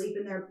their sleep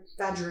in their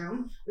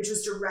bedroom, which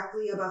was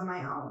directly above my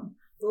own.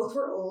 Both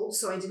were old,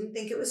 so I didn't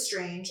think it was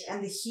strange,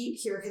 and the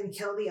heat here can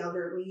kill the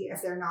elderly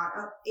if they're not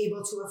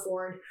able to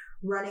afford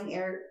running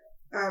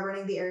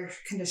the air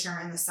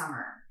conditioner in the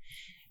summer.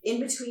 In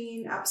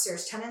between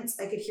upstairs tenants,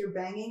 I could hear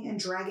banging and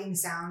dragging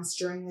sounds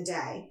during the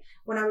day.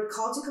 When I would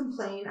call to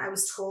complain, I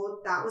was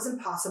told that was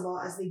impossible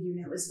as the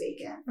unit was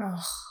vacant.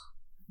 Oh.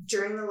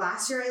 During the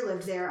last year I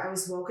lived there, I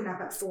was woken up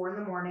at 4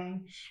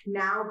 a.m,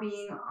 now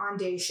being on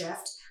day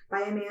shift,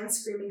 by a man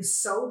screaming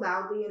so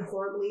loudly and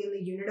horribly in the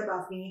unit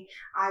above me,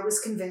 I was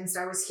convinced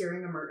I was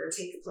hearing a murder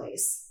take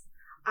place.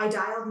 I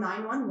dialed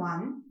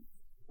 911,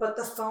 but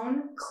the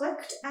phone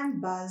clicked and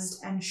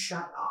buzzed and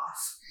shut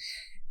off.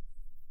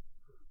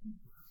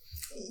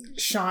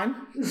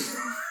 Sean,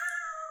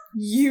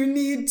 you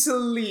need to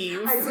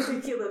leave. I don't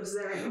think he lives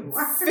there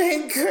anymore.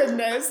 Thank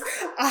goodness.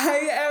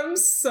 I am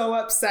so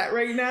upset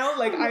right now.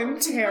 Like, I'm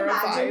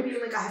terrified. Imagine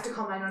being like, I have to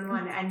call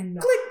 911 and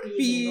not Click,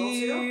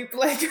 being able to.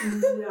 like,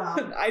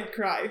 No. I'd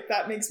cry.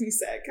 That makes me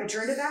sick. I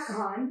turned it back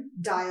on,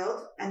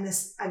 dialed, and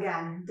this,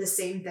 again, the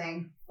same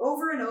thing.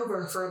 Over and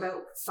over for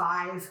about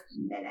 5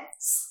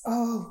 minutes.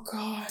 Oh,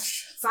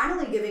 gosh.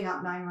 Finally giving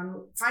up,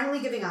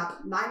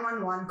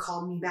 911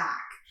 called me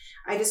back.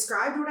 I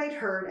described what I'd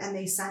heard and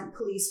they sent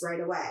police right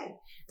away.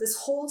 This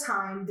whole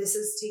time this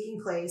is taking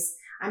place,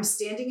 I'm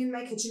standing in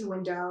my kitchen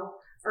looking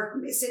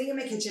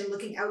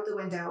out the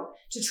window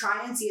to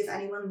try and see if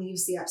anyone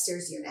leaves the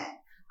upstairs unit.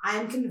 I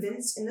am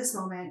convinced in this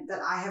moment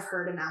that I have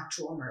heard an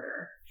actual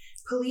murder.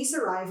 Police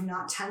arrive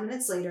not 10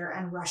 minutes later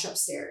and rush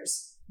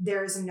upstairs.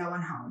 There is no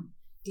one home.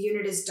 The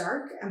unit is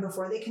dark, and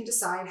before they can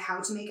decide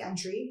how to make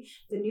entry,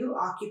 the new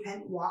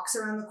occupant walks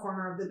around the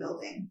corner of the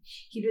building.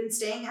 He'd been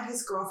staying at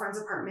his girlfriend's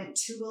apartment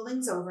 2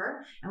 buildings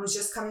over and was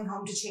just coming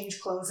home to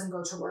change clothes and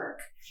go to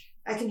work.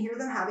 I can hear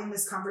them having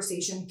this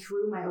conversation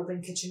through my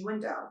open kitchen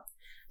window.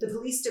 The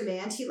police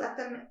demand he let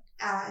them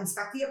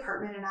inspect the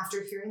apartment, and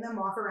after hearing them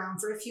walk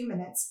around for a few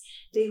minutes,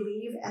 they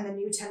leave and the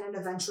new tenant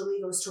eventually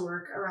goes to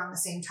work around the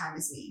same time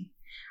as me.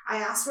 I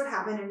asked what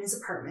happened in his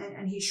apartment,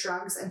 and he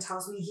shrugs and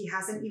tells me he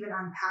hasn't even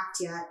unpacked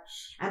yet,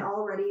 and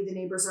already the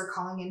neighbors are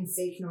calling in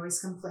fake noise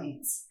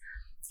complaints.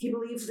 He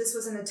believed this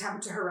was an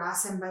attempt to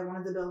harass him by one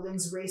of the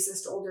building's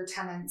racist older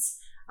tenants,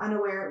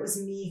 unaware it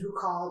was me who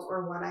called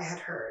or what I had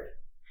heard.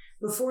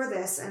 Before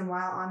this, and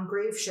while on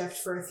grave shift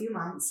for a few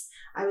months,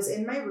 I was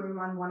in my room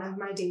on one of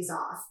my days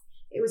off.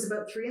 It was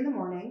about 3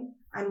 a.m.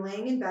 I'm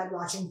laying in bed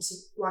watching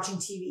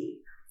TV.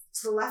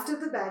 To the left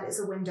of the bed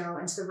is a window,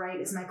 and to the right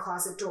is my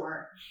closet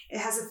door. It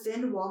has a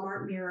thin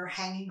Walmart mirror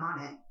hanging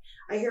on it.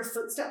 I hear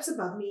footsteps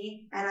above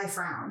me, and I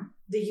frown.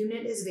 The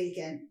unit is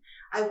vacant.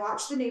 I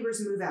watch the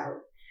neighbors move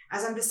out.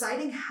 As I'm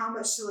deciding how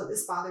much to let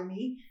this bother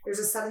me, there's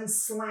a sudden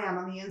slam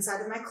on the inside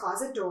of my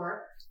closet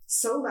door,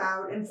 so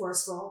loud and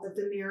forceful that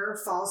the mirror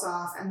falls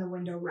off and the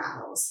window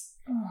rattles.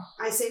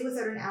 I say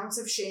without an ounce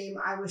of shame,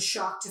 I was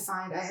shocked to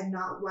find I had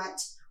not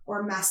wet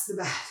or messed the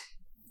bed.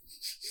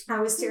 I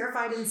was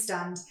terrified and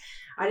stunned.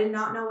 I did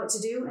not know what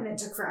to do, and it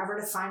took forever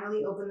to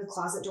finally open the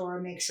closet door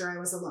and make sure I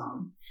was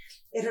alone.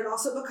 It had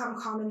also become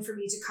common for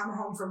me to come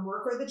home from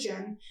work or the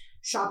gym,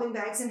 shopping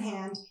bags in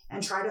hand,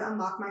 and try to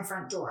unlock my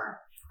front door.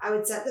 I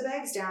would set the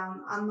bags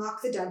down,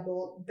 unlock the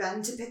deadbolt,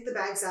 bend to pick the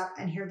bags up,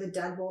 and hear the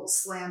deadbolt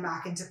slam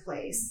back into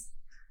place.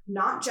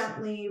 Not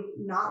gently,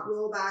 not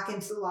roll back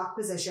into the lock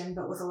position,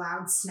 but with a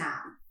loud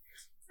snap.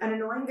 An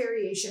annoying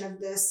variation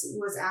of this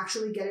was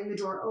actually getting the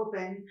door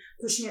open,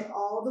 pushing it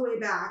all the way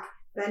back,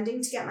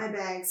 bending to get my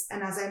bags,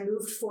 and as I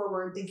moved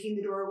forward, thinking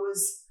the door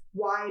was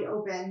wide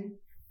open,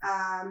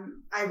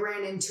 I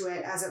ran into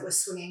it as it was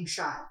swinging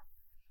shut.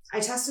 I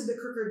tested the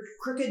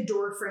crooked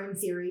door frame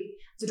theory.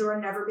 The door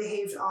never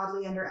behaved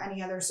oddly under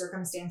any other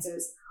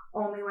circumstances,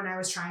 only when I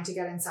was trying to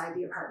get inside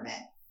the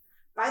apartment.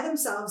 By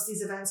themselves,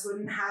 these events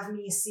wouldn't have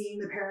me seeing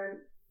the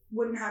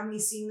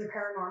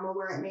paranormal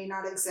where it may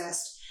not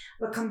exist,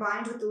 but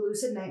combined with the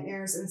lucid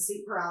nightmares and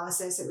sleep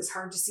paralysis, it was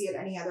hard to see it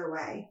any other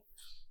way.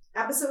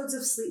 Episodes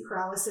of sleep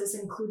paralysis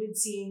included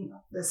seeing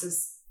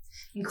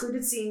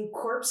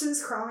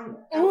corpses crawling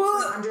out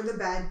from under the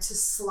bed to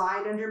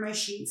slide under my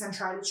sheets and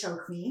try to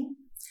choke me.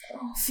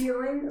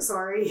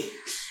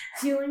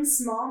 Feeling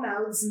small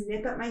mouths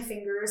nip at my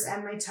fingers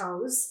and my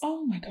toes.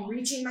 Oh my God.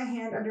 Reaching my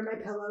hand under my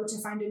pillow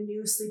to find a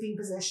new sleeping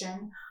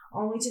position,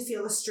 only to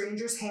feel a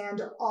stranger's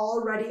hand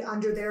already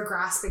under there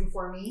grasping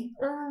for me.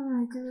 Oh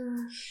my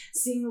gosh.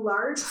 Seeing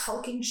large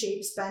hulking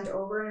shapes bend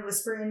over and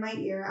whisper in my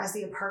ear as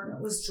the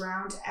apartment was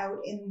drowned out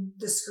in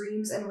the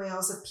screams and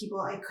wails of people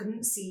I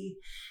couldn't see.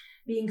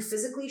 Being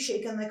physically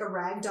shaken like a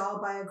rag doll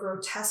by a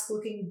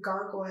grotesque-looking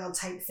gargoyle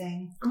type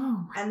thing,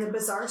 and the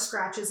bizarre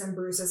scratches and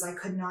bruises I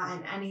could not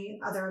in any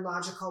other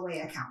logical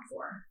way account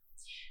for.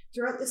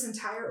 Throughout this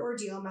entire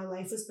ordeal, my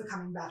life was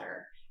becoming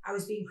better. I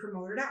was being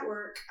promoted at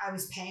work, I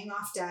was paying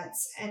off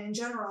debts, and in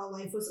general,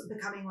 life was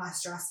becoming less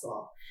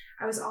stressful.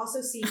 I was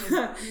also seeing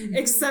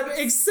except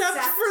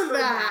for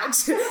that.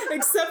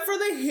 Except for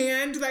the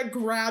hand that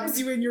grabs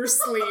you in your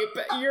sleep.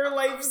 Your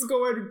life's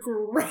going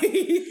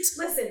great.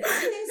 Listen,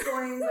 everything's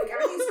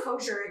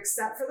kosher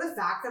except for the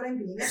fact that I'm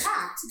being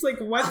attacked. It's like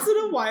once in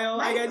a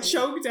while I get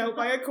choked out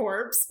by a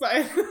corpse,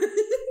 but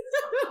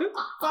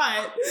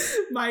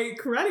my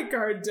credit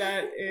card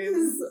debt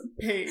is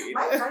paid.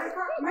 My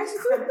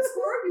credit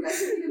score, you guys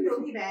didn't even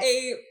believe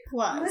it. A+.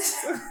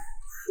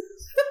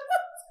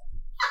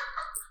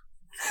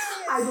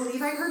 I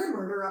believe I heard a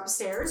murder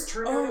upstairs.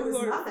 Turned out it was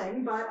Lord.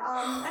 nothing, but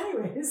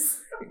anyways.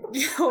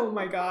 Oh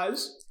my gosh.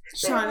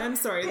 Sean, I'm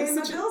sorry. Paying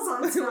the bills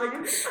on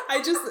time.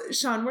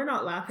 Sean, we're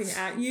not laughing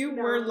at you.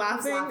 No, we're he's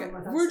laughing.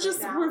 with us We're right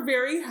just, now. we're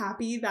very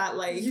happy that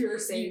like You're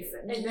safe.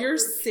 You're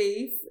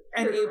safe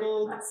and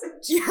able,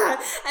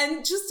 yeah,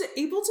 and just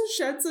able to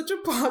shed such a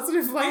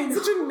positive light in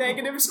such a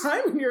negative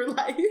time in your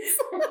life.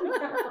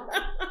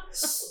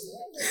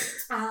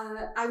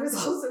 I was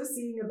also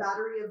seeing a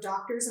battery of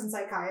doctors and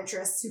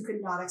psychiatrists who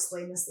could not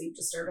explain the sleep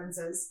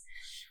disturbances.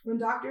 When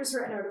doctors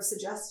ran out of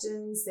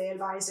suggestions, they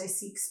advised I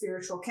seek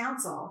spiritual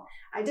counsel.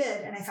 I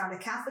did, and I found a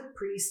Catholic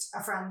priest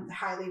a friend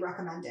highly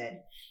recommended.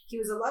 He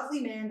was a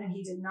lovely man, and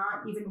he did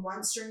not, even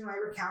once during my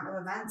recount of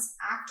events,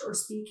 act or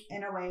speak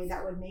in a way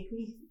that would make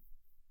me...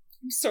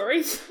 I'm sorry.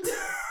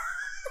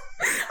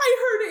 I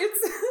heard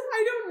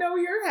I don't know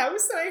your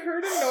house, and I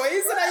heard a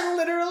noise, and I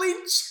literally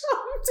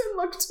jumped and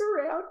looked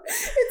around.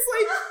 It's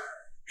like...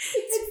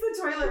 It's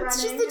the toilet running.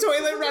 It's just the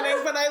toilet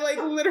running, but I like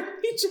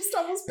literally just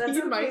almost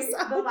peed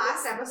myself. The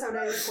last episode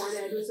I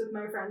recorded was with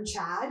my friend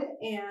Chad,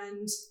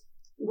 and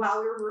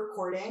while we were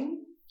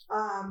recording,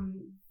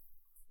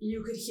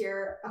 you could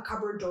hear a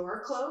cupboard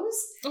door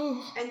close,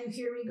 and you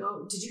hear me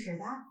go, "Did you hear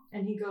that?"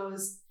 And he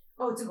goes,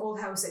 "Oh, it's an old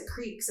house, it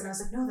creaks." And I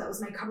was like, "No, that was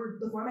my cupboard.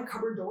 Like one of my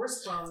cupboard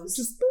doors closed."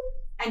 Just boop.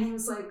 And he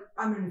was like,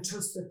 "I'm going to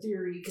test the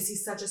theory," because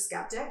he's such a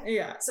skeptic.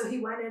 Yeah. So he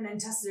went in and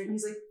tested it, and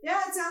he's like, "Yeah,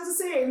 it sounds the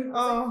same."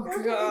 Oh, like,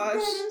 okay, gosh.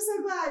 Good, I'm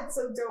so glad.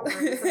 So don't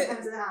worry.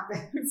 Sometimes it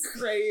happens.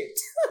 Great.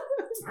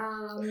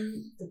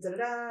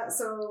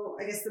 So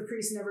I guess the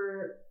priest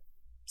never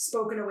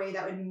spoke in a way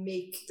that would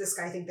make this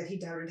guy think that he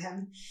doubted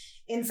him.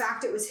 In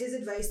fact, it was his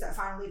advice that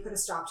finally put a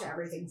stop to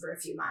everything for a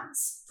few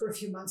months. For a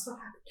few months, what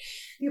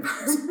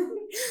happened?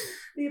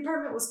 The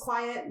apartment was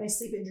quiet. My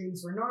sleep and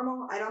dreams were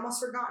normal. I'd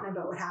almost forgotten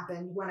about what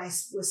happened when I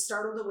was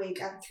startled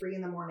awake at 3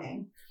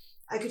 a.m.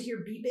 I could hear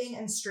beeping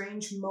and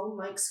strange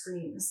moan-like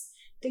screams.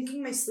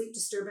 Thinking my sleep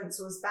disturbance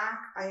was back,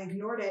 I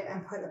ignored it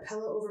and put a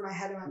pillow over my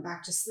head and went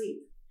back to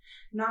sleep.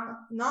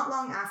 Not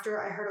long after,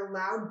 I heard a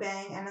loud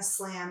bang and a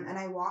slam, and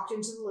I walked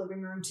into the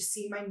living room to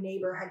see my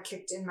neighbor had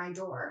kicked in my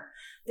door.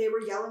 They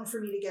were yelling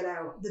for me to get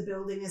out. The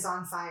building is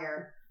on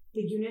fire.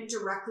 The unit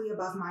directly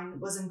above mine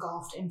was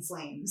engulfed in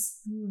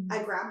flames.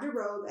 I grabbed a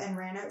robe and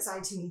ran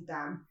outside to meet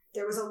them.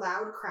 There was a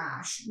loud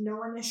crash. No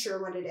one is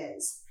sure what it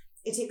is.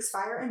 It takes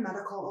fire and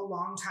medical a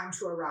long time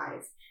to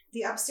arrive.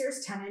 The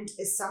upstairs tenant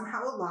is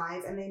somehow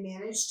alive, and they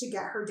managed to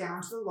get her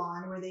down to the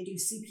lawn where they do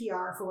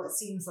CPR for what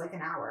seems like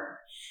an hour.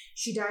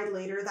 She died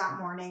later that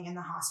morning in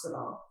the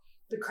hospital.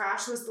 The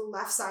crash was the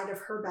left side of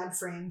her bed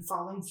frame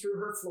falling through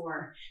her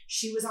floor.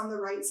 She was on the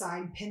right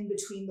side, pinned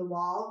between the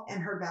wall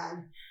and her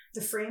bed.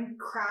 The frame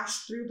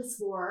crashed through the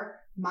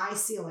floor, my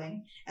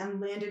ceiling, and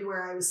landed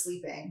where I was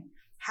sleeping.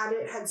 Had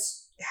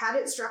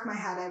it struck my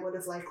head, I would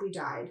have likely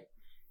died.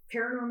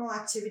 Paranormal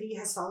activity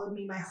has followed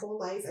me my whole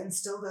life and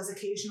still does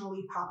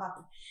occasionally pop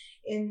up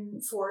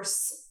in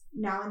force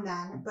now and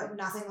then, but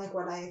nothing like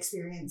what I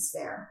experienced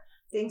there.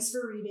 Thanks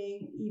for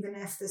reading, even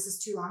if this is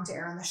too long to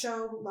air on the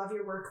show. Love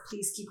your work.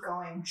 Please keep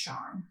going,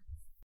 Sean.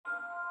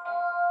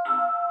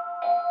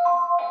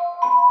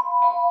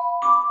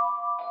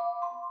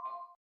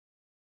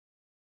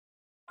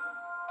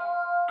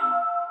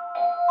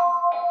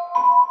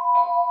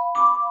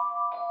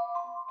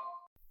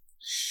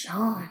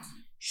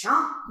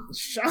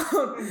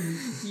 Sean,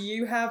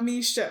 you have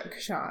me shook,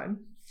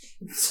 Sean.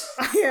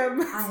 I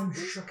am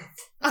shook.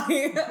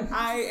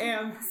 I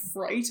am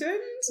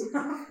frightened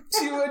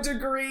to a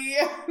degree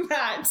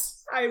that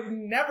I've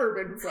never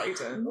been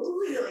frightened.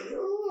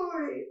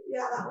 Really?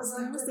 Yeah, that was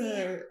a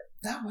goodie.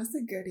 That was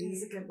a goodie. It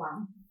was a good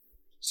one.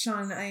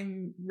 Sean, I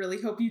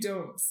really hope you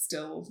don't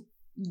still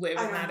live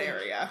in that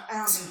area. I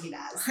don't think he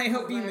does. I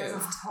hope you moved. There's a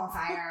whole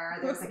fire.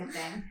 There's like a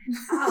thing.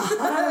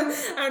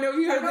 I don't know if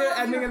you heard the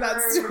ending of that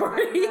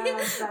story.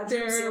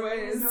 There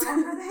was.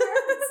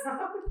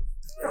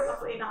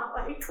 Probably not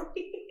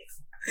likely.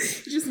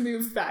 He just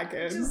moved back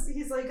in.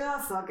 He's like, oh,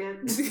 fuck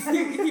it.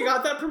 He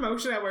got that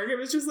promotion at work. It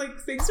was just like,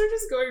 things are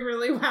just going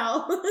really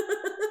well.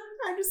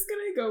 I'm just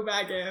gonna go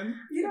back in.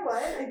 You know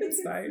what? I think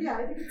it's fine. Yeah,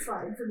 I think it's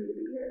fine for me to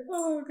be here.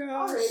 Oh, gosh.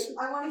 All right,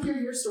 I want to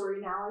hear your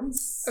story now. I'm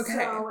so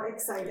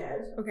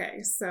excited.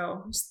 Okay,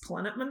 so just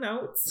pulling up my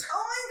notes.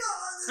 Oh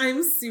my god!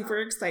 I'm super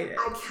excited.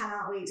 I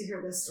cannot wait to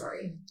hear this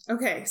story.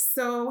 Okay,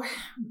 so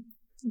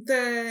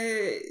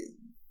the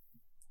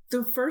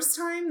first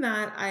time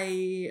that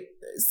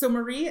so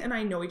Marie and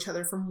I know each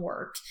other from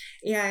work,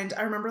 and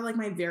I remember like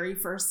my very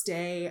first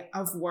day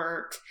of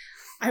work,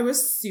 I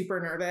was super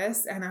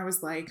nervous, and I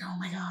was like, oh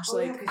my gosh,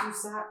 yeah, because you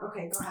sat.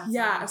 Okay, go ahead.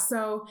 Yeah,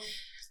 so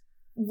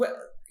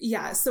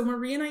so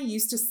Marie and I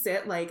used to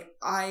sit, like,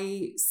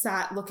 I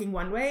sat looking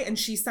one way and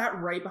she sat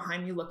right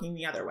behind me looking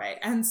the other way.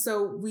 And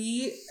so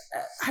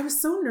I was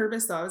so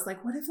nervous though. I was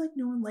like, what if like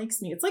no one likes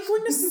me? It's like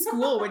going to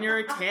school when you're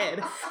a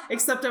kid,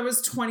 except I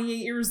was 28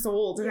 years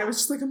old and I was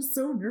just like, I'm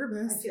so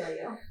nervous. I feel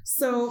you.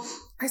 So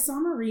I saw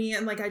Marie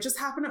and like, I just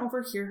happened to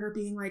overhear her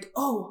being like,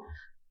 oh,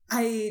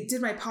 I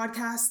did my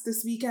podcast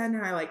this weekend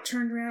and I like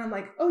turned around. I'm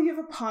like, oh, you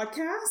have a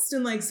podcast?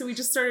 And like, so we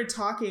just started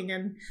talking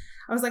and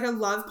I was like, I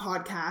love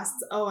podcasts.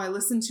 Oh, I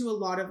listen to a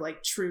lot of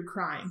like true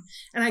crime.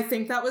 And I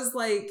think that was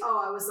like,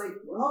 oh, I was like,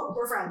 well,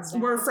 we're friends.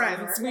 We're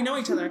friends. We know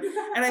each other.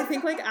 And I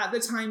think like at the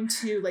time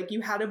too, like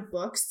you had a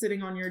book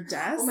sitting on your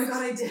desk. Oh my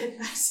God, I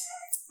did.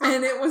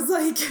 And it was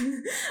like,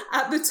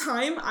 at the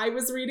time, I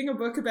was reading a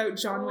book about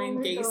John Wayne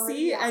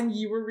Gacy, and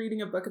you were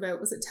reading a book about,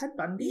 was it Ted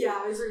Bundy?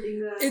 Yeah, I was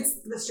reading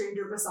The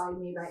Stranger Beside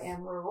Me by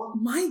Anne Rule.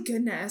 My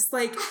goodness.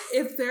 Like,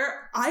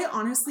 I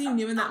honestly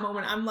knew in that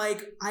moment, I'm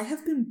like, I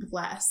have been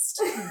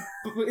blessed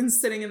in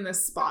sitting in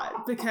this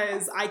spot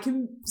because I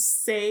can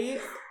say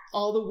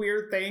all the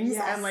weird things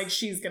and like,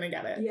 she's gonna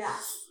get it. Yeah.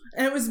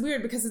 And it was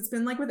weird because it's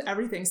been like with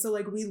everything. So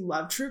like we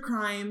love true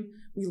crime,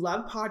 we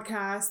love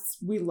podcasts,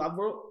 we love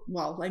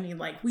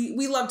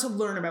we love to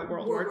learn about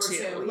World War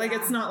II. Like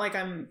it's not like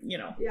I'm,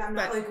 I'm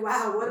not like,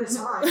 wow, what a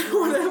time.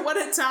 what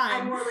a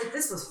time. I'm more like,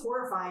 this was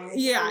horrifying.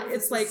 Yeah,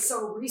 it's like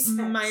so recent.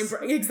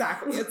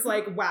 Exactly. It's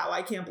like, wow,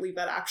 I can't believe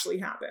that actually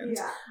happened.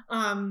 Yeah.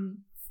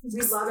 We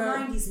love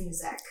 90s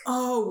music.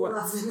 Oh, we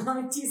love the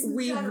 90s.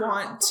 We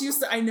want to.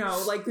 So I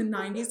know, like the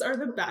 90s are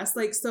the best.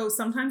 Like, so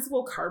sometimes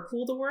we'll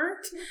carpool to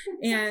work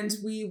and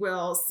we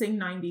will sing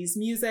 90s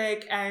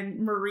music. And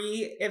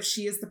Marie, if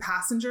she is the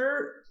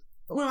passenger,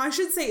 well, I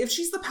should say if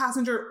she's the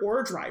passenger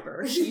or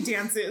driver, she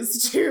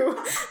dances to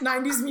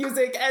 90s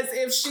music as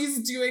if she's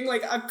doing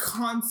like a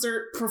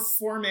concert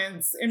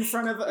performance in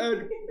front of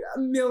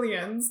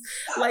millions.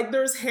 Like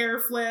there's hair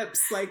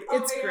flips, like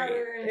it's great.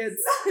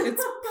 God,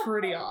 it's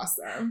pretty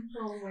awesome.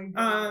 Oh my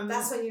God.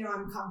 That's when you know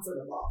I'm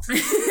comfortable.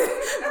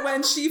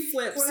 When she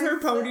flips her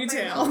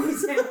ponytail.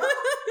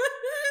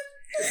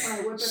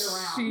 I whip it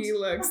around. She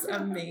looks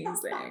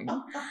amazing.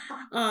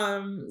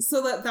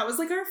 So that was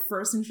like our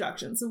first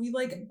introduction. So we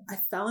I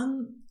fell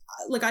in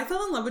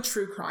love with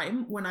true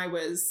crime when I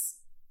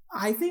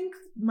think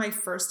my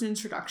first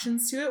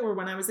introductions to it were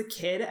when I was a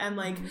kid, and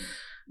like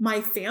my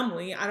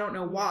family, I don't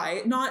know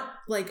why, not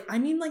like, I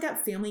mean like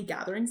at family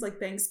gatherings like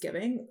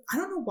Thanksgiving, I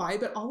don't know why,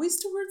 but always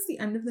towards the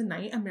end of the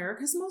night,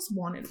 America's Most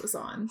Wanted was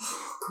on.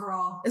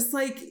 Girl. It's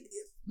like,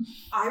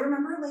 I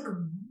remember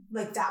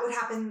like that would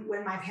happen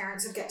when my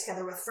parents would get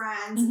together with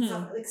friends and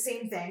stuff, like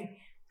same thing.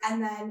 And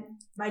then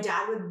my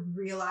dad would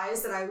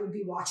realize that I would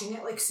be watching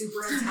it like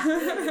super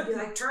intently and he'd be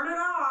like, turn it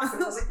off.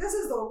 And I was like, this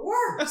is the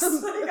worst.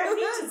 Like, I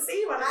need to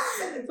see what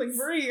happens. It's like,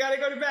 Marie, you gotta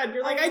go to bed.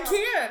 You're like, I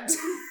can't.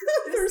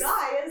 This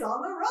guy is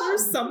on the run.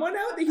 There's someone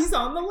out there. He's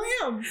on the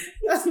lam.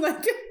 I'm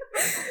like,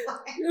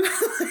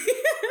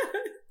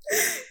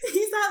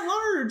 he's at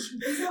large.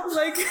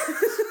 Like,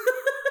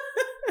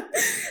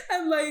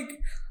 and like,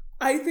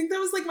 I think that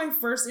was like my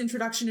first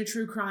introduction to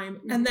true crime.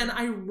 And then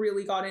I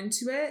really got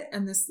into it.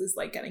 And this is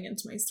like getting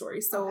into my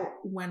story. So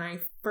when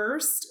I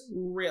first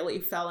really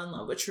fell in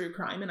love with true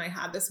crime and I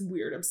had this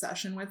weird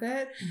obsession with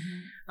it,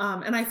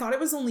 and I thought it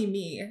was only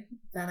me,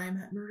 then I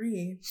met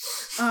Marie.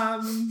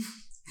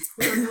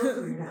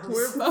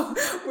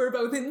 We're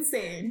both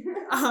insane.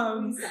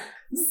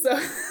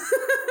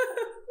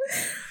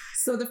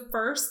 So the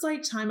first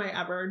like time I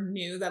ever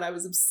knew that I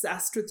was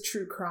obsessed with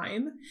true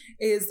crime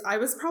is I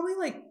was probably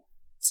like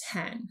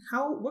 10.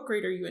 What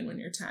grade are you in when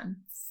you're 10?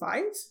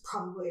 5?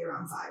 Probably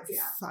around 5,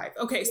 yeah. 5.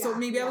 Okay, so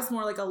maybe I was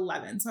more like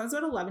 11. So I was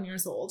about 11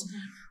 years old.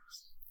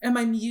 And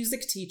my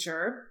music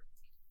teacher,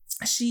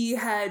 she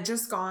had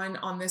just gone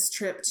on this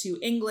trip to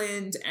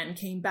England and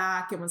came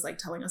back and was like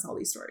telling us all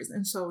these stories.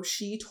 And so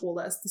she told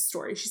us the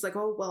story. She's like,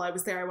 oh, well, I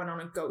was there. I went on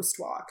a ghost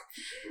walk,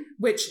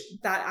 which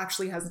that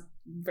actually has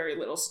very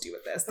little to do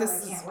with this. I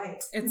can't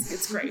wait.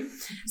 It's great.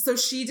 So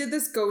she did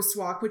this ghost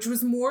walk, which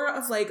was more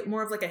of like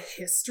a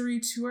history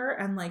tour.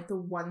 And like the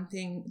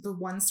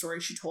one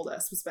story she told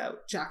us was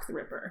about Jack the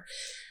Ripper.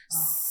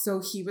 So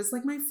he was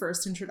like my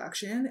first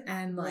introduction,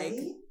 and like,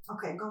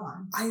 okay, go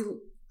on.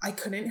 I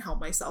couldn't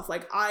help myself.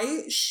 Like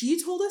she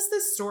told us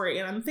this story,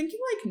 and I'm thinking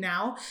like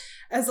now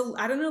as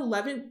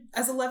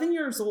 11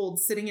 years old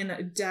sitting in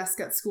a desk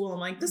at school, I'm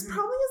like, this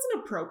probably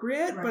isn't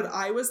appropriate, but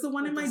I was the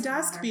one in my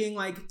desk being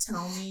like,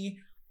 tell me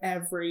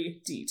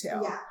every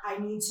detail. Yeah, I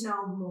need to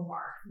know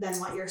more than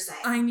what you're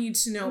saying. I need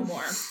to know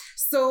more.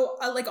 So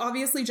like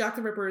obviously Jack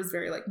the Ripper is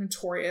very like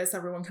notorious.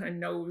 Everyone kind of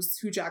knows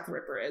who Jack the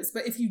Ripper is.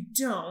 But if you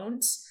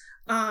don't,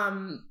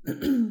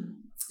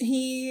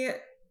 he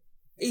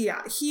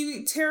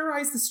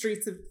terrorized the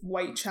streets of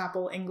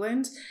Whitechapel,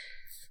 England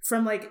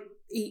from like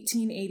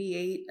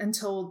 1888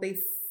 until they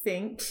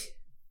think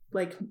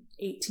like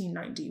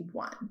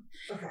 1891.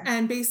 Okay.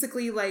 And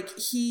basically like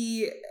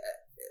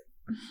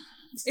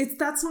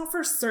that's not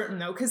for certain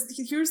though, because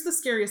here's the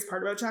scariest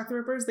part about Jack the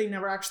Ripper is they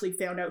never actually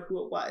found out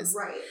who it was.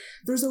 Right.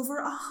 There's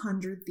over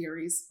 100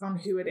 theories on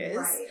who it is.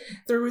 Right.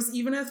 There was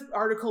even an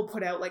article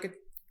put out like a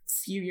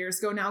few years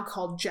ago now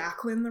called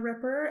Jacqueline the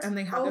Ripper, and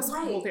they had this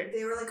whole thing.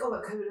 They were like, oh,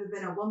 it could have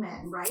been a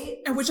woman, right?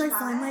 And which I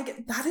find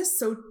like that is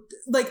so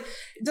like,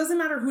 it doesn't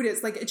matter who it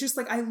is. Like, it's just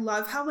like, I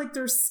love how like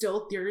there's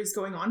still theories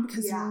going on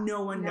because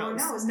no one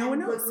knows. No one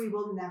knows. We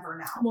will never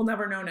know. We'll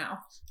never know now.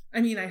 I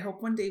mean, I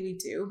hope one day we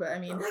do, but I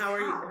mean,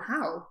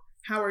 how?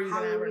 How are you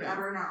going to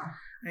ever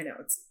know? I know,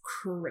 it's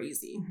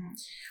crazy.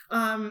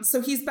 So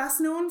he's best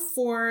known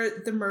for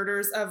the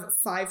murders of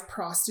 5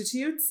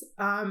 prostitutes.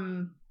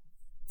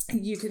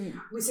 We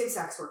say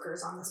sex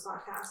workers on this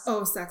podcast.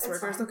 Oh, sex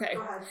workers. Fine. Okay.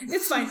 Go ahead.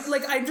 It's fine.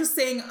 Like, I'm just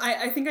saying,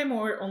 I think I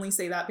more only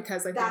say that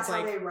because that's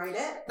how they write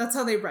it. That's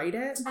how they write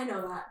it. I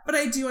know that. But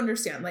I do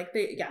understand. Like,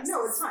 yes.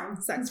 No, it's fine.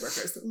 Sex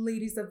workers.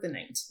 Ladies of the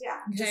night. Yeah.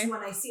 Okay? Just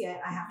when I see it,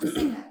 I have to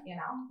say it, you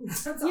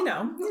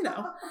know? You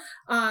know.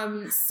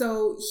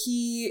 So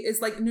he is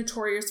like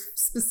notorious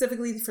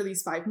specifically for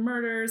these 5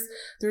 murders.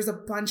 There's a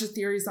bunch of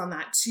theories on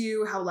that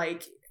too. How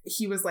like,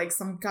 he was like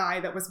some guy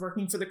that was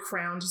working for the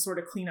Crown to sort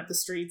of clean up the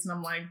streets, and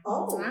I'm like, I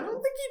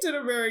don't think he did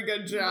a very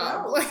good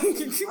job. No, like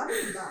it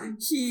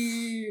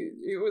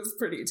was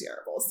pretty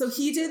terrible. So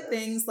he did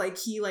things like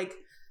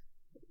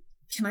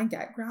can I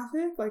get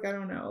graphic? Like, I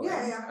don't know.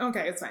 Yeah.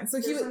 Okay, it's fine. So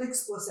there's an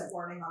explicit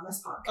warning on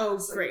this podcast. Oh,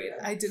 so great.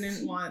 I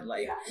didn't want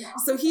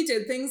So he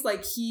did things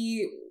like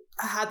he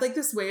had like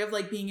this way of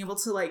like being able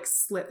to like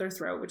slit their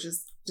throat, which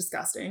is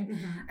disgusting,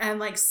 and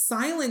like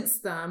silence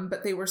them,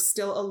 but they were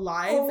still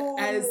alive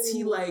as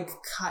he like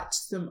cut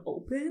them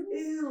open.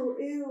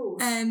 Ew.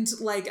 And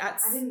like I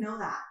didn't know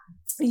that.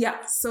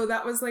 Yeah, so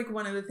that was like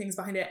one of the things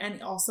behind it.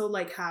 And also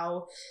like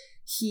how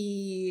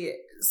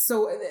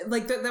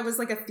that was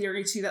like a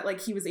theory too, that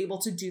like he was able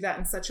to do that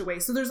in such a way.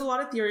 So there's a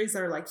lot of theories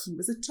that are like he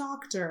was a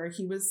doctor,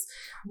 he was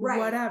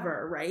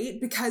whatever, right?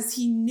 Because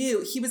he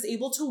knew he was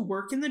able to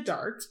work in the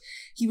dark,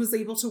 he was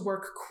able to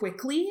work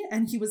quickly,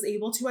 and he was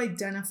able to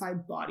identify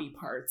body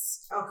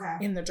parts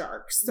in the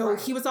dark. So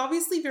he was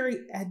obviously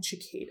very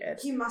educated.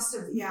 He must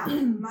have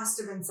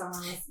been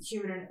someone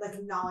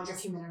with knowledge of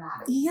human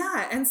anatomy.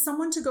 Yeah, and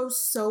someone to go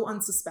so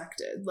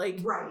unsuspected.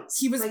 Like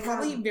he was like,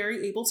 probably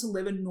very able to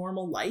live a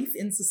normal life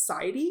in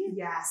society.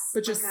 Yes.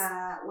 But just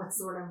what's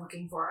the word I'm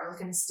looking for? Like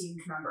an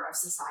esteemed member of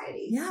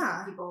society. Yeah.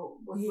 Like people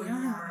would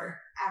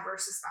never ever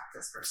suspect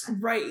this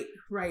person. Right.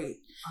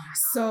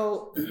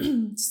 Oh,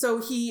 so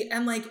he,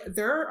 and like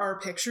there are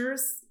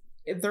pictures,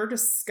 they're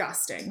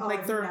disgusting. Oh, like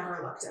I've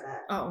never looked at it.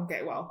 Oh,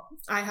 okay. Well,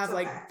 I have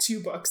like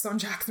 2 books on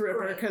Jack the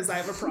Ripper because I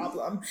have a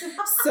problem.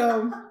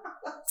 So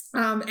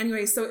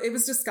anyway, so it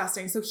was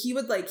disgusting. So he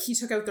would like, he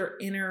took out their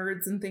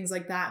innards and things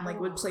like that and like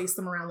would place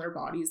them around their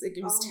bodies. Like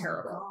it was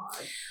terrible.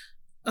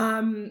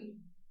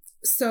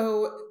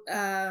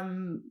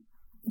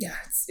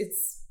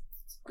 It's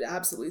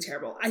absolutely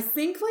terrible. I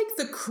think like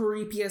the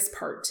creepiest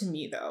part to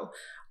me though,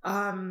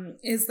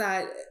 is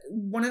that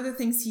one of the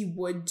things he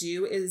would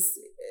do is,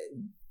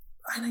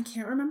 and I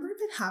can't remember if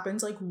it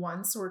happened like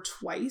once or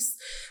twice,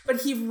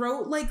 but he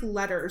wrote like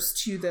letters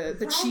to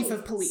the chief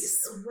of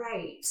police.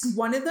 Right.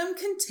 One of them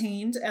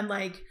contained, and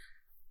like,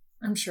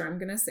 I'm sure I'm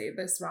going to say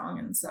this wrong,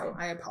 and so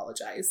I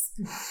apologize.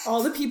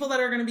 All the people that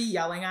are going to be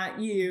yelling at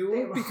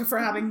you for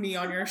having me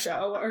on your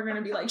show are going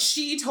to be like,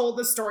 she told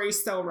the story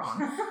so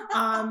wrong.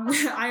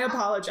 I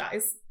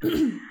apologize.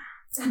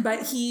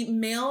 But he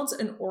mailed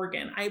an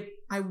organ. I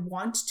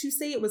want to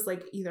say it was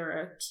like either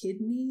a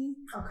kidney.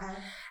 Okay.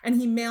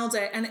 And he mailed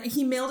it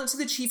to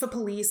the chief of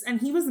police, and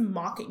he was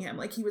mocking him.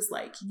 Like he was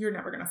like, you're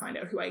never going to find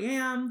out who I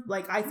am.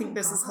 Like, I think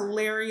this is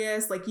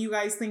hilarious. Like, you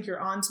guys think you're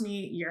onto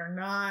me. You're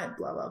not,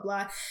 blah, blah,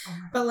 blah.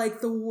 But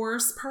like the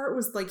worst part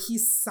was like he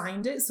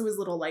signed it. So his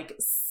little like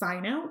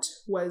sign out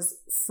was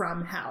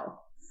 "From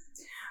Hell."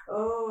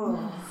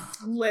 Oh.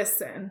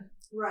 Listen.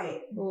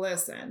 Right.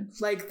 Listen.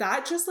 Like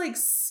that just like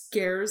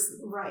scares.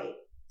 Right.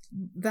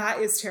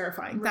 That is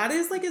terrifying. Right. That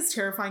is like as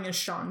terrifying as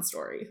Sean's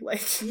story.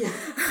 Like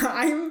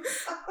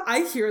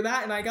I hear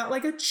that and I got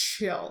like a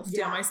chill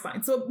down my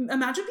spine. So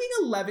imagine being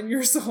 11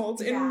 years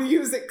old in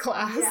music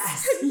class.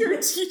 Yes. And your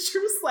teacher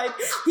was like,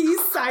 he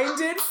signed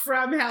it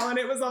 "From Hell," and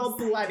it was all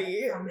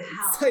bloody. From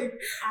hell. It's like,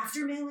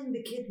 after mailing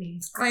the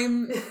kidneys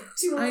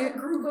to a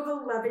group of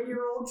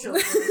 11-year-old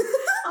children.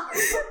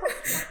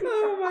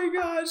 Oh my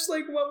gosh.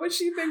 Like, what was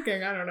she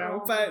thinking? I don't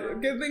know. But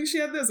good thing she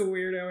had this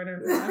weirdo in her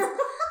class.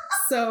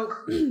 So,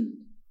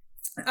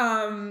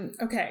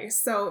 okay,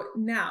 so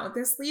now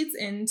this leads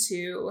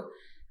into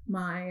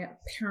my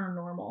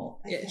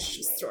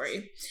paranormal-ish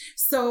story.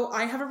 So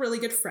I have a really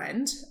good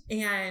friend,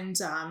 and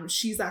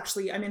she's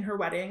actually, I'm in her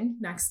wedding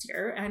next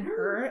year,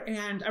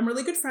 and I'm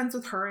really good friends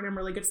with her, and I'm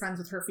really good friends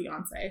with her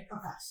fiance. Okay.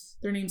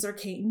 Their names are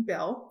Kate and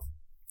Bill.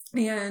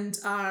 And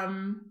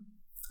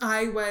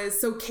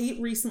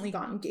Kate recently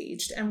got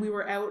engaged, and we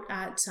were out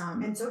at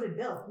and so did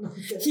Bill.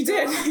 He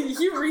did.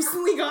 He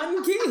recently got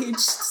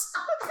engaged.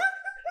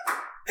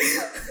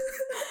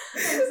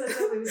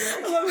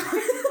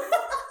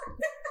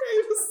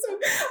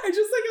 I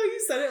just like how you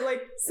said it,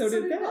 like, so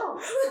did Bill.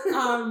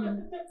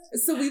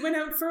 So we went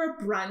out for a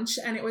brunch,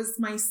 and it was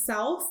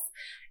myself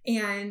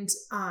and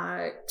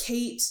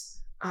Kate,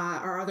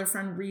 our other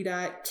friend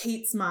Rita,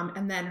 Kate's mom,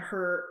 and then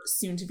her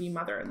soon-to-be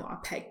mother-in-law,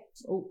 Peg.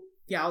 Oh,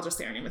 yeah, I'll just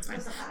say her name. It's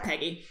fine.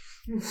 Peggy.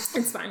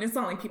 It's fine. It's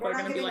not like people are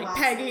going to be like,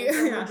 Peggy.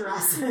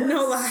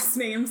 No last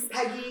names.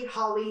 Peggy,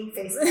 Holly,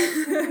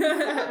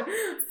 Facebook.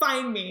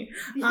 Find me.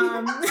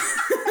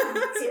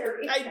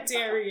 I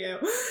dare you.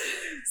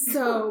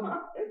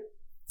 So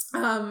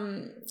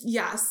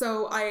Yeah,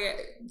 so I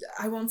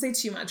won't say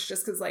too much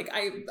just because like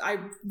I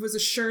was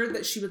assured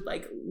that she would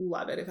like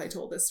love it if I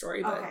told this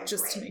story, but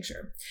just to make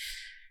sure.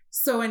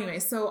 So anyway,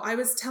 so I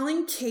was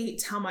telling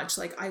Kate how much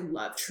like I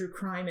love true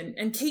crime,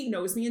 and Kate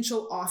knows me and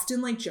she'll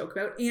often like joke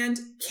about, and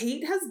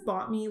Kate has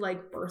bought me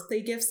like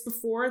birthday gifts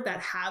before that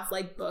have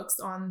like books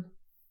on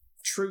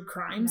true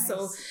crime. Nice.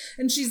 So,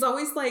 and she'll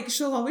always like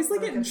she'll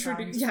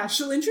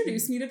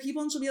introduce me to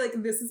people and she'll be like,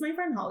 this is my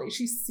friend Holly,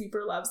 she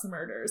super loves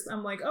murders.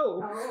 I'm like,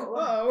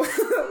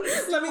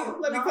 let me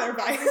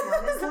clarify.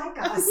 Is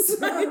like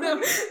us. I know.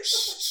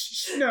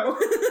 No.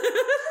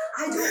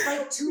 I don't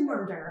like to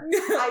murder.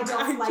 I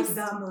don't like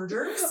the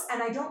murders,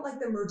 and I don't like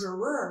the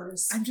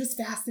murderers. I'm just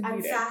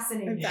fascinated.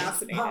 I'm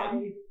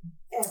fascinated.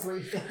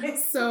 Everything.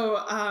 So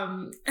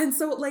and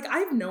so like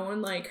I've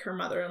known like her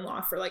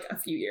mother-in-law for like a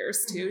few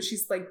years too.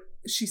 Mm-hmm.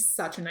 She's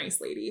such a nice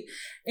lady.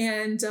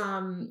 And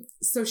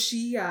so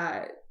she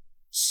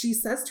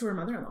says to her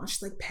mother-in-law,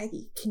 she's like,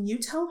 Peggy, can you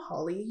tell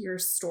Holly your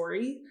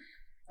story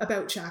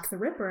about Jack the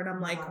Ripper? And I'm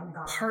like,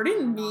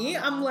 pardon me?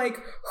 I'm like,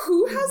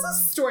 who has a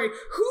story?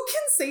 Who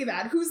can say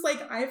that? Who's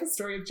like, I have a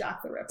story of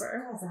Jack the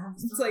Ripper.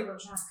 It's like,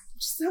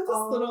 just have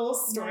this little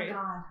story.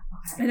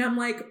 Okay. And I'm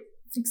like,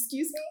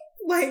 excuse me?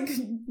 Like,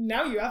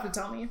 now you have to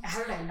tell me.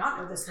 How did I not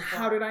know this before?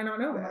 How did I not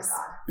know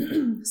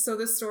this? So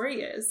the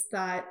story is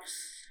that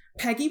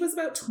Peggy was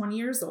about 20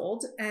 years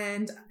old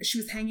and she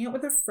was hanging out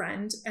with a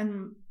friend.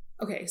 And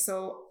okay,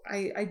 so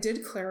I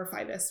did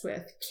clarify this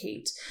with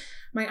Kate.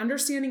 My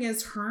understanding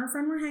is her and her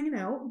friend were hanging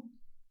out.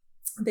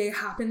 They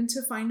happened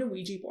to find a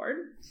Ouija board.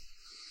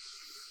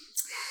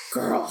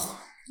 Girl,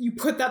 you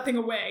put that thing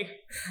away.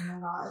 Oh my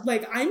God.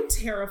 Like, I'm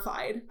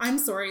terrified. I'm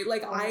sorry.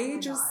 Like, I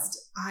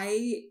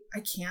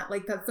can't.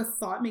 Like, that the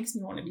thought makes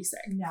me want to be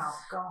sick. No,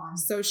 go on.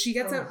 So she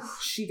gets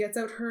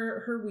out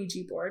her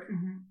Ouija board.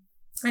 Mm-hmm.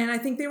 And I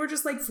think they were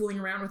just like fooling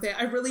around with it.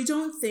 I really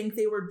don't think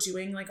they were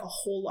doing like a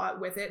whole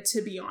lot with it,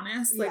 to be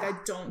honest. Like, I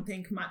don't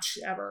think much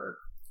ever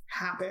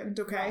happened.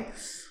 Okay. Right.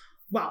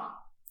 Well,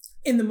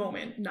 in the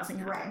moment, nothing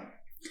happened. Right.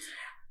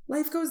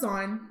 Life goes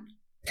on.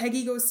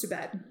 Peggy goes to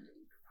bed.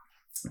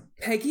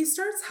 Peggy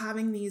starts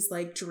having these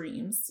like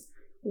dreams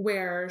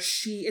where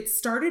it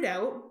started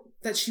out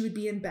that she would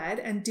be in bed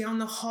and down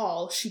the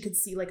hall she could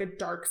see like a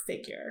dark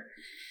figure.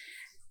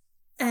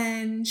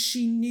 And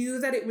she knew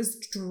that it was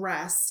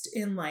dressed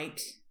in like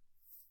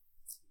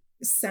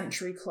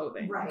century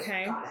clothing. Right.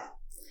 Okay. Got it.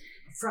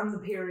 From the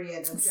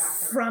period of Jack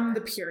the Ripper. From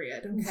the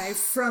period. Okay.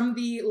 From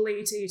the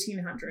late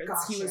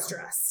 1800s, he was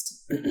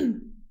dressed.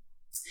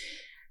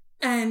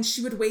 And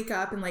she would wake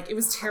up and like, it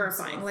was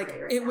terrifying. Like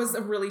it was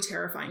a really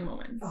terrifying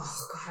moment.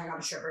 Oh God, I got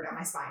a shiver down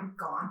my spine.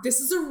 Go on. This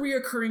is a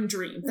reoccurring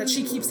dream that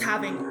she keeps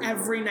having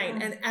every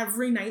night. And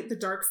every night the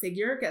dark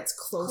figure gets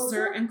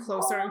closer and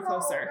closer and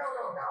closer.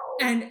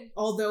 No. And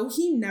although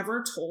he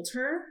never told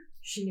her,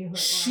 she knew who it was.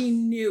 She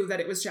knew that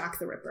it was Jack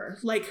the Ripper.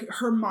 Like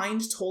her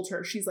mind told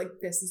her, she's like,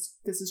 this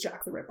is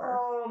Jack the Ripper.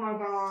 Oh my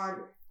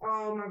God.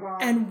 Oh my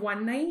God. And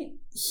one night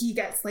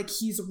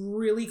he's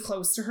really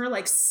close to her,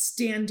 like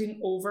standing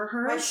over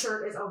her. My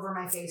shirt is over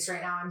my face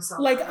right now. I'm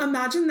so like,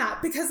 imagine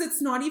that, because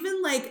it's not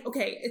even like,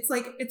 okay, it's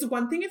like, it's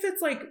one thing if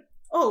it's like,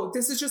 oh,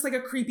 this is just like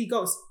a creepy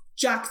ghost.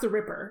 Jack the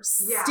Ripper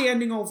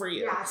standing over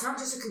you. Yeah, it's not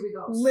just a creepy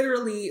ghost.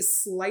 Literally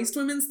sliced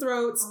women's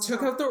throats,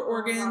 took out their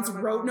organs,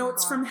 wrote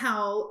notes from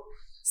hell,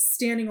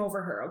 standing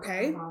over her,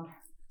 okay?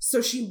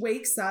 So she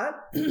wakes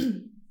up.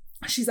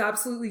 She's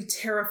absolutely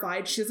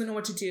terrified. She doesn't know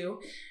what to do.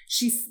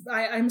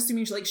 I'm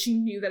assuming she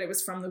knew that it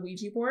was from the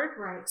Ouija board.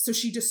 Right. So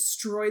she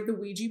destroyed the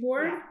Ouija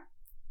board. Yeah.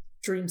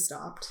 Dream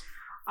stopped.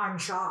 I'm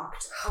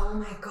shocked. Oh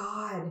my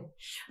God.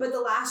 But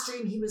the last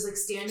dream, he was like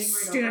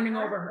standing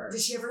over her.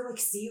 Did she ever like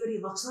see what he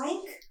looked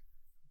like?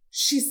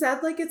 She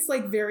said like it's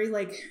like very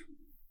like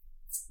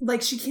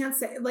she can't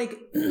say like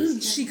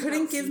she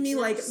couldn't give me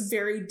like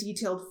very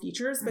detailed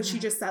features, but she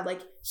just said like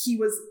he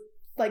was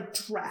like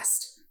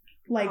dressed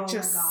like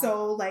just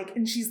so like,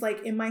 and she's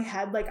like in my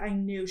head like I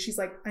knew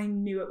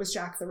it was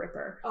Jack the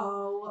Ripper.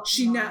 Oh,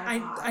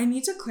 I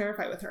need to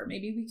clarify with her.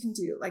 Maybe we can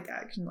do like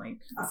I can like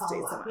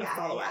update some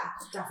follow up.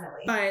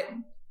 Definitely. But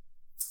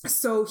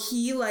so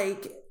he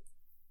like.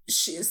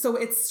 So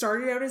it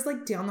started out as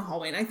like down the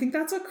hallway, and I think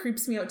that's what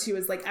creeps me out too,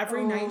 is like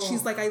every night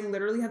she's like, I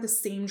literally had the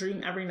same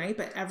dream every night,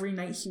 but every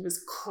night he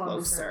was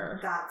closer.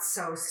 That's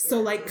so scary.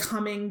 So like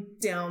coming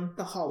down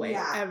the hallway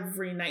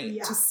every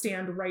night to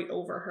stand right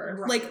over her.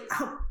 Right. Like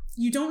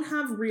you don't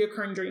have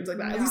reoccurring dreams like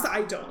that. No. At least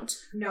I don't.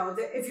 No,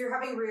 if you're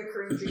having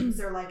reoccurring dreams,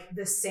 they're like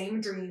the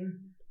same dream.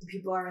 The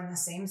people are in the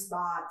same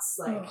spots.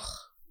 Like,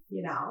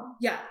 you know?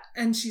 Yeah.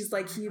 And she's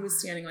like, he was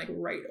standing like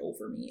right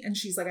over me. And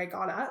she's like, I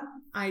got up.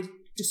 I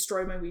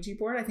destroyed my Ouija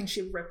board. I think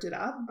she ripped it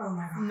up. Oh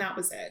my God. And that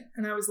was it.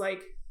 And I was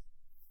like,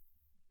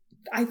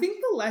 I think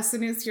the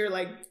lesson is here,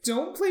 like,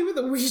 don't play with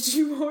a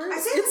Ouija board. I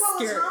say this all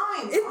the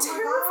time. It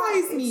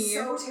terrifies me. It's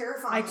so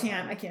terrifying.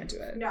 I can't do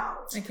it. No.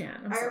 I can't.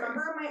 I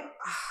remember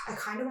I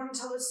kind of want to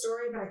tell this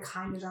story, but I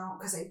kind of don't,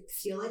 because I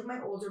feel like my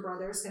older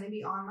brother is going to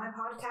be on my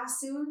podcast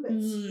soon, but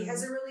he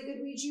has a really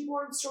good Ouija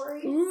board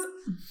story.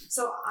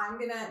 So I'm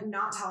going to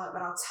not tell it,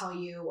 but I'll tell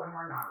you when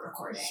we're not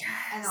recording. Yes.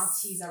 And I'll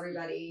tease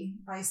everybody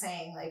by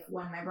saying, like,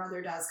 when my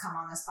brother does come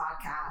on this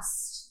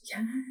podcast,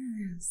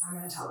 yes, I'm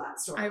going to tell that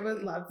story. I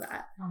would love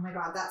that. Oh my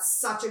God, that's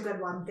such a good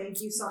one.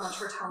 Thank you so much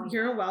for telling me.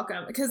 You're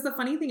welcome. Because the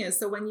funny thing is,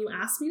 so when you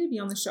asked me to be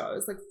on the show, I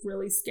was like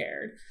really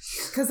scared,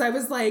 because I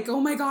was like, oh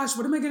my gosh,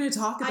 what am I going to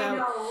talk about? I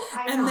know.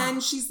 And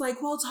then she's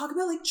like, well, talk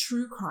about like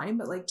true crime,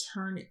 but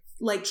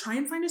like try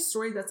and find a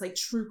story that's like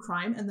true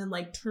crime and then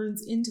like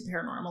turns into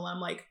paranormal. I'm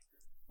like,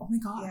 oh my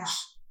gosh.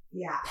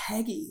 Yeah.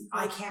 Peggy.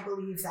 I can't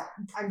believe that.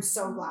 I'm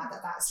so glad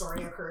that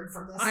story occurred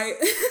from this.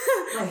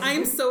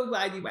 I'm so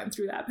glad you went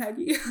through that,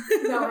 Peggy.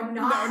 No, I'm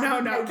not.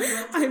 No.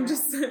 I'm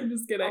just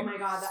kidding. Oh my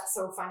God, that's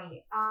so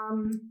funny.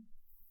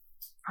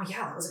 Oh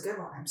yeah, that was a good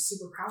one. I'm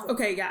super proud of it.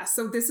 Okay, yeah.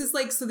 So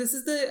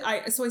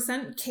I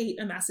sent Kate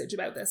a message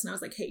about this, and I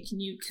was like, hey, can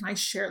I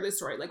share this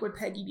story? Like, would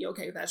Peggy be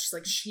okay with that? She's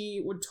like,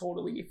 she would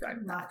totally be fine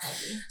with that.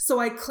 Peggy. So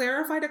I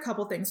clarified a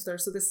couple things with her.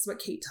 So this is what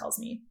Kate tells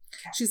me.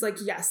 Okay. She's like,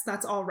 yes,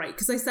 that's all right.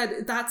 Because I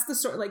said, that's the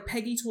story. Like,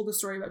 Peggy told the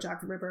story about Jack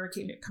the Ripper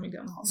coming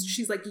down the hall. So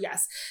she's like,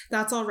 yes,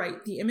 that's all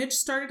right. The image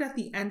started at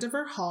the end of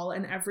her hall,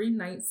 and every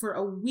night for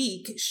a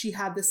week, she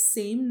had the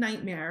same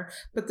nightmare,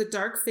 but the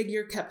dark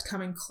figure kept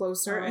coming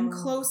closer and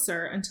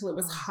closer until it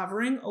was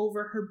hovering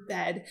over her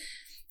bed.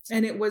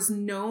 And it was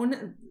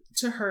known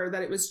to her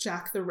that it was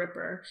Jack the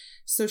Ripper.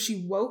 So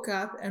she woke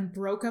up and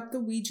broke up the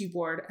Ouija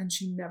board, and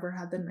she never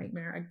had the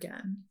nightmare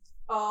again.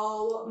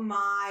 Oh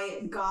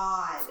my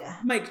God.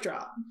 Mic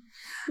drop.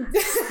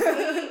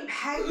 Hey,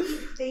 Peggy,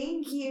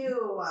 thank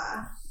you.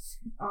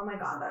 Oh my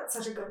God, that's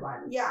such a good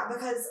one. Yeah,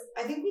 because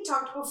I think we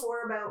talked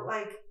before about,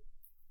 like,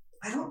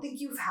 I don't think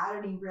you've had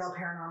any real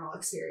paranormal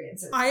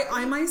experiences.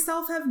 I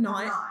myself have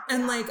not.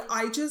 And yeah. like,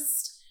 I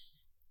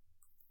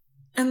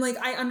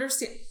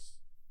understand.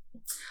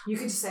 You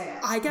can just say it.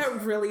 I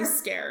get really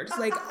scared.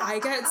 Like, I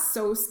get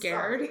so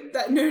scared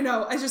that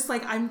no, I just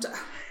like,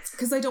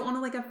 because I don't want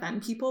to like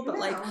offend people, but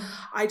like,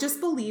 I just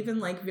believe in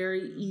like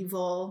very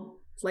evil,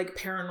 like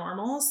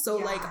paranormal. So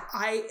like,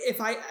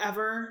 if I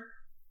ever,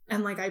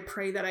 and like, I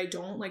pray that I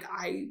don't, like,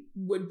 I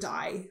would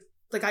die.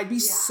 Like, I'd be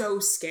so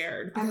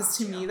scared, because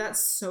to me,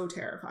 that's so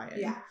terrifying.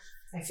 Yeah,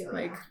 I feel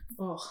like,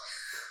 oh.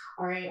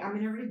 All right, I'm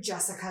going to read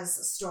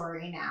Jessica's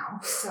story now.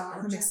 So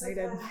I'm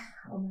excited.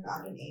 Oh my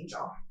God, an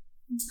angel.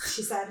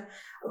 She said,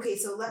 okay,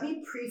 so let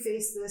me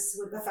preface this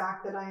with the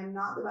fact that I am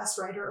not the best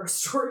writer or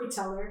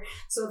storyteller.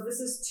 So if this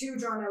is too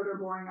drawn out or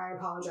boring, I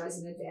apologize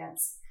in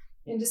advance.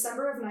 In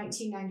December of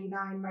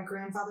 1999, my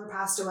grandfather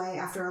passed away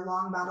after a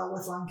long battle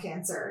with lung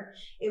cancer.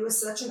 It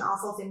was such an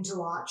awful thing to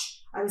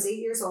watch. I was 8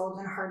 years old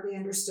and hardly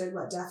understood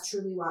what death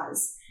truly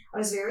was. I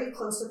was very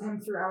close with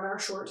him throughout our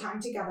short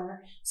time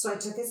together, so I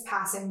took his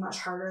passing much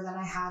harder than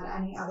I had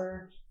any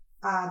other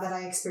that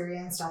I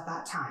experienced at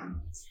that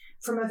time.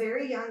 From a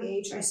very young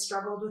age, I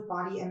struggled with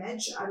body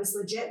image. I was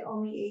legit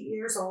only 8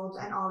 years old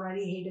and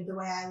already hated the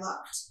way I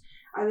looked.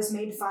 I was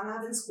made fun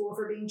of in school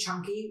for being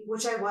chunky,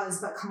 which I was,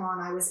 but come on,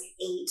 I was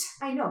 8.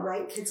 I know,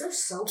 right? Kids are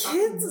so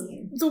fucking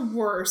mean. The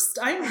worst.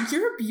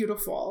 You're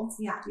beautiful.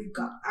 Yeah,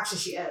 actually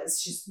she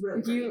is. She's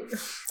really pretty.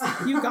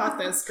 You got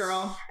this,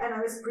 girl. And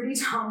I was pretty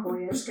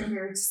tomboyish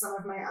compared to some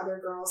of my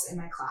other girls in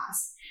my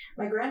class.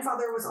 My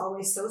grandfather was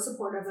always so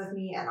supportive of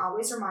me and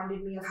always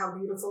reminded me of how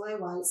beautiful I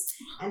was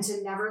and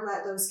to never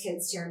let those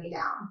kids tear me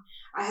down.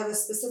 I have a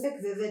specific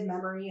vivid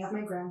memory of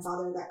my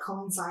grandfather that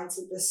coincides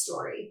with this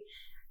story.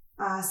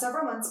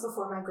 Several months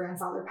before my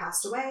grandfather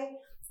passed away,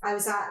 I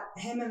was at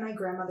him and my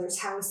grandmother's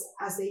house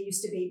as they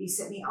used to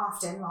babysit me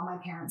often while my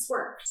parents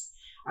worked.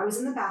 I was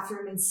in the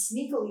bathroom and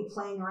sneakily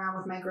playing around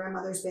with my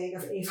grandmother's bag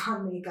of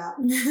Avon makeup,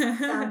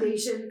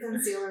 foundation,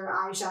 concealer,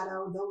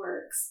 eyeshadow, the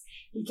works.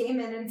 He came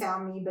in and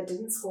found me, but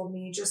didn't scold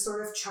me, just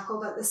sort of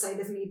chuckled at the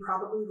sight of me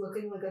probably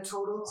looking like a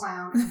total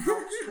clown and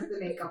helped put the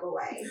makeup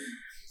away.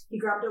 He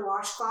grabbed a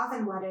washcloth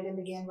and wet it and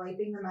began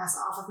wiping the mess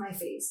off of my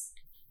face.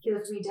 He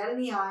looked me dead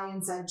in the eye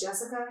and said,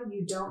 Jessica,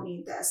 you don't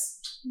need this.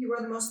 You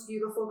are the most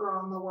beautiful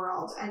girl in the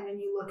world. And when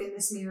you look in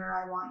this mirror,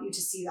 I want you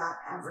to see that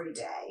every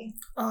day.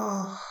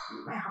 Oh,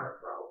 my heart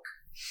broke.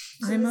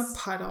 I'm a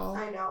puddle.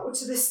 I know.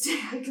 To this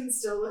day, I can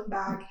still look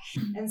back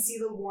and see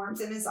the warmth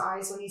in his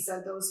eyes when he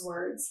said those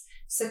words.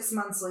 6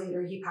 months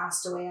later, he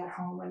passed away at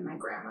home in my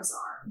grandma's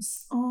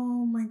arms.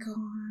 Oh my God.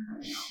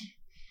 I know.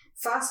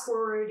 Fast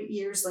forward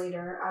years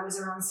later, I was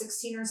around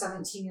 16 or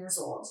 17 years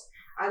old.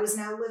 I was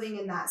now living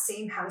in that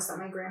same house that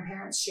my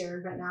grandparents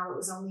shared, but now it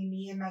was only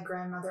me and my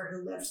grandmother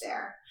who lived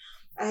there.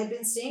 I had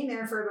been staying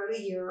there for about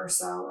a year or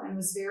so and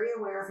was very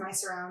aware of my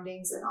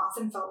surroundings and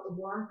often felt the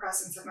warm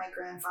presence of my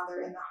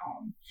grandfather in the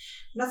home.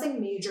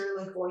 Nothing major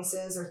like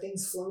voices or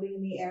things floating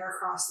in the air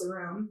across the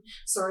room.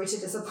 Sorry to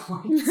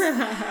disappoint.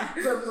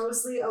 But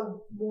mostly a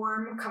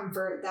warm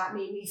comfort that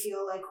made me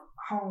feel like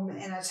home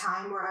in a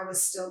time where I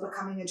was still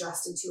becoming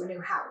adjusted to a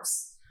new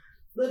house.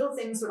 Little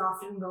things would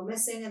often go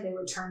missing and they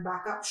would turn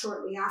back up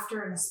shortly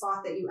after in a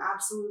spot that you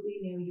absolutely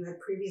knew you had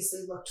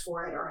previously looked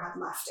for it or had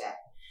left it.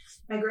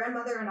 My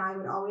grandmother and I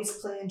would always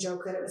play and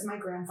joke that it was my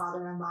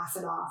grandfather and laugh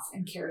it off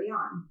and carry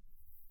on.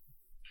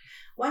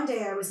 One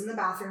day I was in the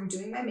bathroom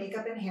doing my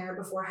makeup and hair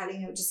before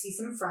heading out to see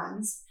some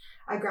friends.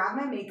 I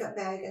grabbed my makeup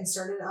bag and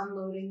started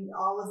unloading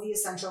all of the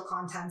essential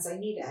contents I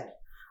needed.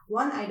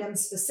 One item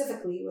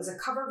specifically was a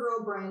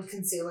CoverGirl brand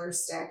concealer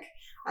stick.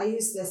 I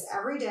used this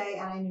every day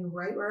and I knew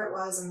right where it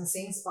was in the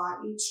same spot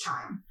each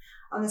time.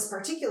 On this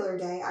particular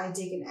day, I had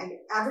taken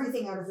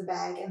everything out of the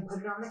bag and put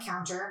it on the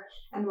counter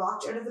and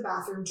walked out of the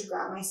bathroom to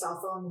grab my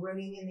cell phone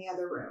ringing in the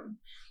other room.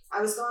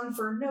 I was gone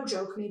for, no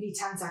joke, maybe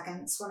 10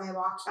 seconds when I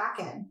walked back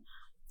in.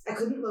 I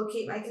couldn't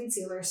locate my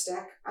concealer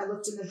stick. I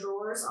looked in the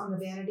drawers, on the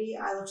vanity.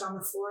 I looked on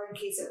the floor in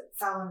case it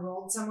fell and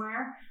rolled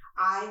somewhere.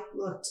 I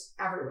looked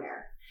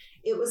everywhere.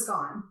 It was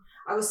gone.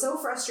 I was so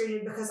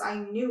frustrated because I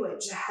knew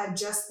it had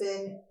just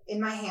been in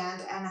my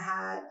hand and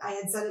I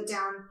had set it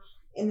down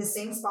in the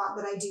same spot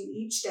that I do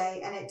each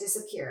day, and it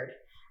disappeared.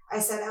 I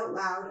said out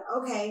loud,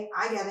 okay,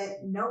 I get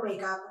it, no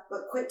makeup,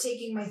 but quit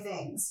taking my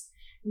things.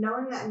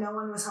 Knowing that no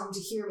one was home to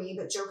hear me,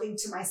 but joking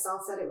to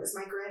myself that it was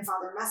my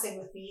grandfather messing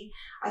with me,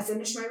 I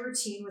finished my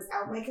routine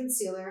without my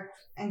concealer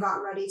and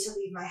got ready to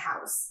leave my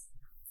house.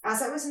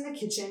 As I was in the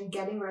kitchen,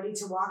 getting ready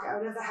to walk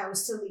out of the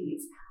house to leave,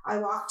 I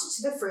walked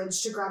to the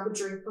fridge to grab a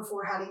drink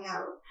before heading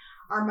out.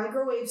 Our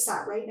microwave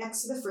sat right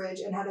next to the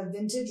fridge and had a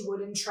vintage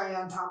wooden tray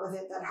on top of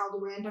it that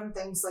held random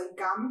things like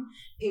gum,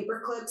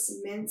 paper clips,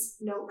 mints,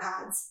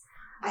 notepads.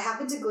 I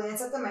happened to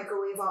glance at the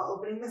microwave while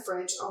opening the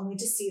fridge, only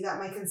to see that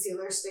my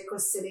concealer stick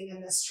was sitting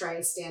in this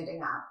tray,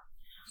 standing up.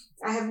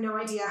 I have no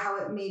idea how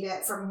it made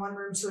it from one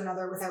room to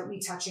another without me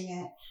touching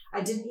it.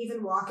 I didn't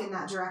even walk in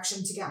that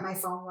direction to get my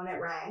phone when it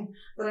rang,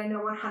 but I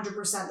know 100%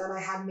 that I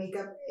had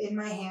makeup in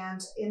my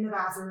hand in the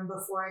bathroom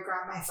before I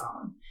grabbed my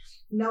phone.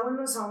 No one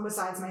was home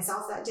besides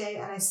myself that day,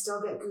 and I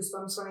still get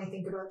goosebumps when I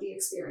think about the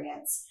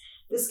experience.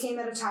 This came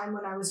at a time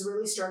when I was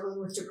really struggling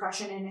with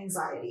depression and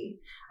anxiety.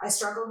 I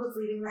struggled with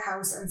leaving the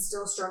house and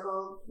still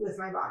struggled with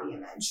my body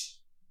image.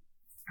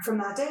 From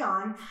that day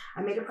on,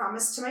 I made a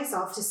promise to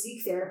myself to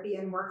seek therapy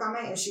and work on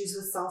my issues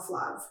with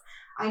self-love.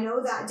 I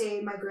know that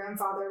day my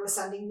grandfather was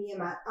sending me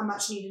a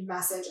much-needed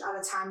message at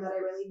a time that I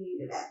really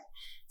needed it.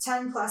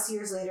 10 plus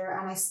years later,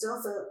 and I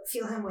still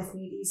feel him with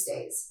me these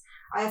days.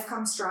 I have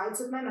come strides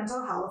with my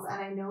mental health,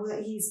 and I know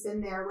that he's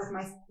been there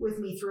with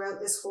me throughout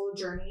this whole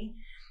journey,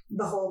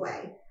 the whole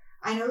way.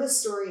 I know this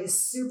story is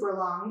super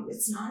long.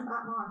 It's not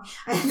that long.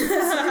 I know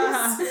this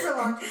story is super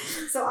long.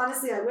 So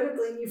honestly, I wouldn't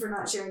blame you for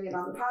not sharing it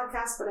on the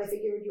podcast, but I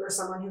figured you are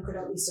someone who could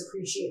at least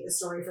appreciate the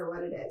story for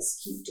what it is.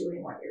 Keep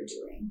doing what you're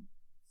doing.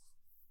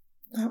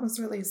 That was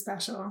really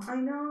special. I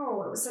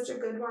know. It was such a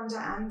good one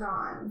to end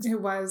on.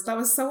 It was. That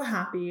was so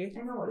happy.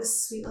 I know. What a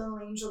sweet little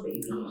angel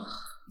baby.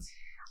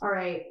 All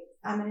right.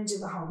 I'm going to do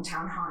the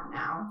hometown haunt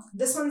now.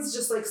 This one's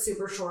just like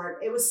super short.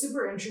 It was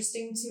super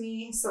interesting to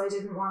me, so I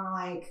didn't want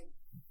to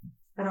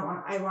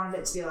I wanted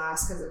it to be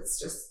last because it's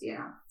just,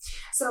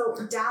 So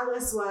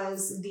Dallas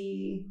was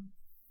the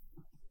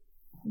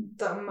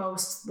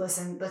most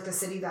listened, like the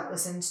city that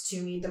listened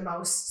to me the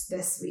most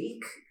this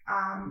week.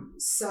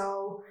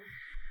 So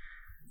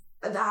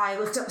I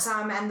looked up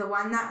some, and the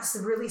one that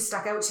really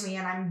stuck out to me,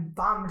 and I'm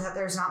bummed that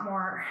there's not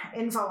more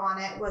info on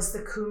it, was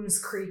the Coombs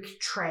Creek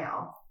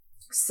Trail.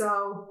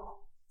 So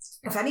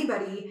if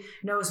anybody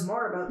knows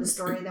more about the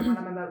story than what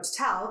I'm about to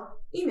tell,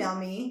 email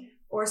me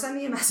or send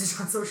me a message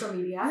on social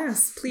media.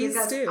 Yes, please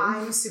do.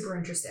 I'm super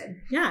interested.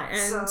 Yeah,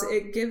 and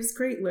it gives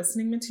great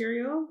listening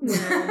material when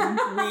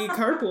we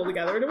carpool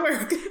together to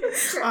work.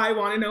 Sure. I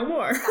want to know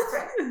more. That's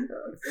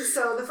right.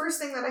 So the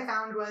first thing that I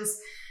found was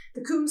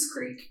the Coombs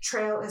Creek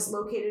Trail is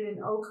located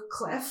in Oak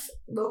Cliff.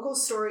 Local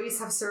stories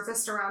have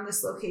surfaced around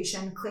this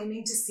location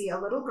claiming to see a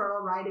little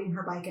girl riding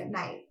her bike at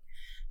night.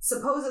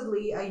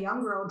 Supposedly, a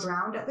young girl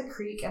drowned at the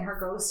creek and her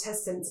ghost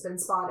has since been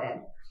spotted.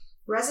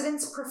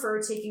 Residents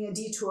prefer taking a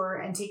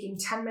detour and taking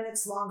 10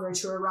 minutes longer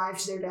to arrive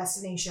to their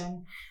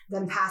destination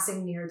than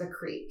passing near the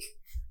creek.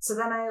 So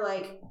then I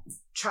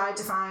tried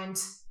to find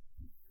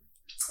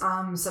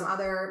some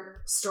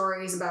other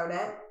stories about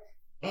it,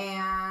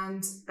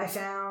 and I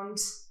found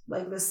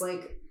this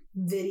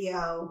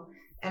video,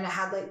 and it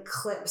had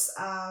clips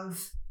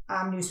of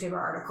newspaper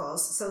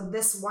articles. So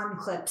this one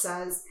clip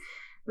says,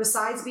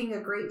 besides being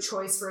a great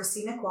choice for a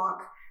scenic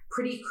walk,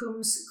 Pretty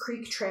Coombs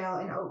Creek Trail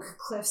in Oak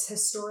Cliff's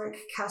historic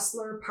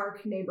Kessler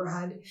Park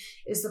neighborhood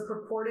is the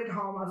purported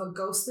home of a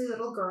ghostly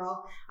little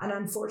girl, an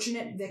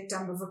unfortunate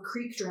victim of a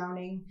creek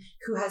drowning,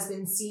 who has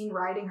been seen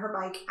riding her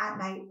bike at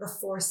night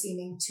before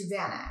seeming to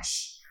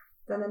vanish.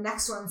 Then the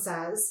next one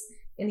says,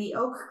 in the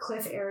Oak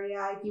Cliff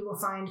area, you will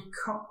find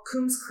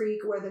Coombs Creek,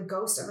 where the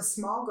ghost of a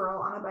small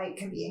girl on a bike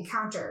can be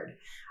encountered.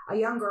 A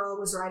young girl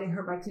was riding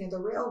her bike near the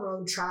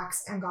railroad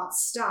tracks and got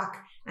stuck,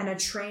 and a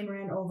train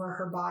ran over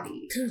her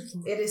body.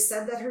 It is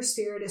said that her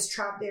spirit is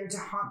trapped there to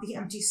haunt the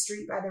empty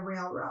street by the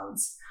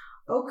railroads.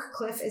 Oak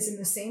Cliff is in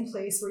the same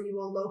place where you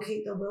will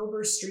locate the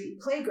Wilbur Street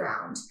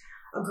playground.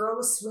 A girl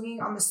was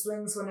swinging on the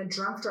swings when a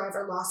drunk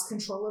driver lost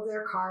control of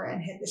their car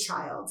and hit the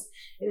child.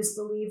 It is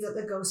believed that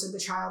the ghost of the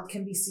child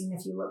can be seen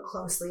if you look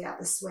closely at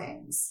the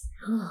swings.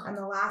 And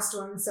the last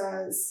one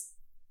says,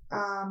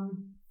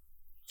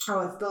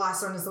 the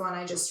last one is the one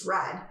I just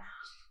read.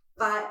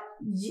 But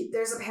you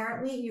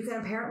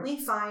can apparently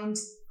find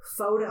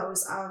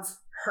photos of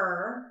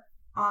her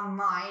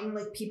online.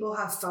 Like, people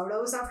have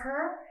photos of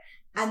her.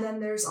 And then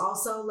there's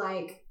also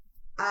like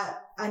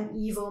an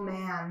evil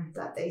man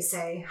that they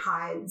say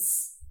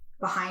hides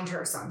behind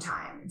her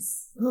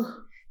sometimes.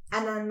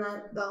 And then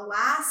the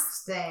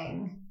last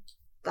thing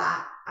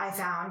that I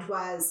found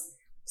was,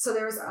 so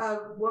there was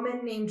a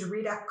woman named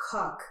Rita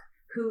Cook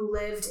who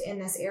lived in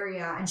this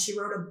area, and she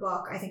wrote a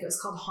book. I think it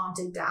was called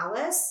Haunted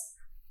Dallas.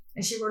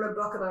 And she wrote a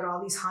book about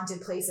all these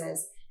haunted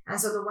places. And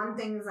so the one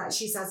thing that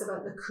she says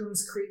about the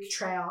Coombs Creek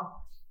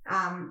Trail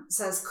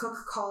says Cook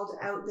called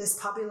out this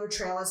popular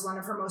trail as one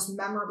of her most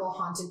memorable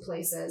haunted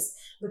places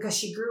because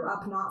she grew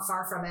up not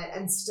far from it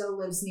and still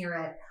lives near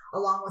it,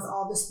 along with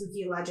all the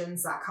spooky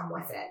legends that come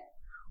with it.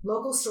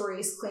 Local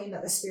stories claim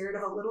that the spirit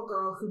of a little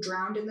girl who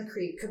drowned in the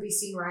creek could be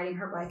seen riding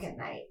her bike at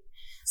night.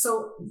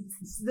 So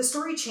the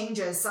story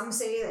changes. Some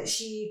say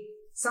she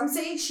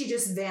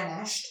just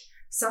vanished,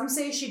 some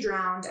say she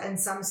drowned, and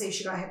some say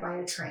she got hit by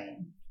a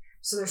train.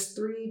 So there's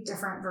 3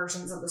 different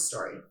versions of the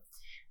story.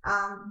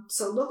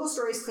 So local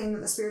stories claim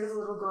that the spirit of the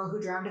little girl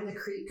who drowned in the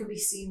creek could be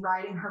seen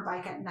riding her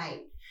bike at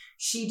night.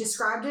 She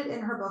described it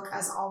in her book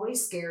as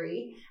always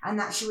scary, and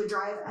that she would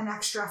drive an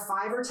extra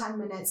 5 or 10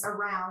 minutes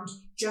around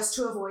just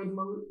to avoid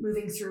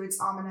moving through its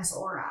ominous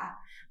aura.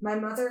 My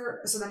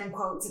mother, so then in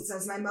quotes it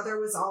says, my mother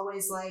was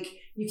always like,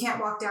 you can't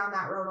walk down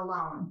that road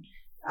alone.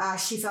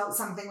 She felt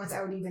something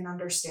without even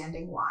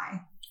understanding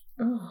why.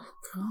 Oh,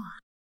 God.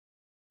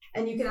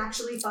 And you can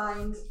actually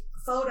find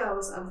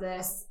photos of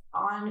this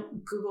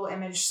on Google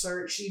image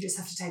search. You just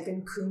have to type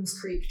in Coombs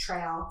Creek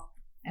Trail,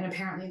 and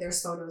apparently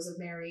there's photos of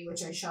Mary,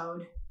 which I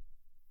showed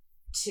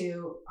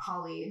to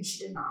Holly, and she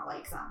did not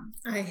like them.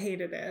 I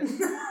hated it.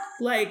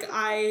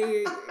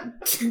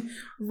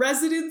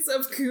 Residents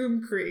of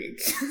Coombs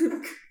Creek.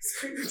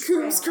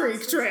 Coombs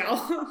Creek Trail.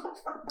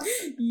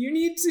 You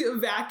need to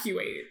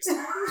evacuate.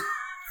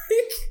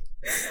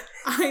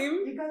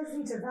 You guys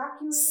need to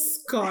evacuate.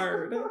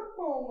 Scarred.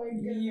 Oh my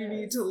goodness. You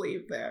need to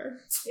leave there.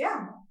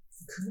 Yeah.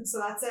 So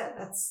that's it.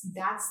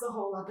 That's the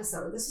whole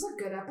episode. This was a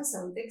good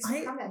episode. Thanks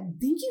for coming.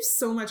 Thank you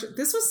so much.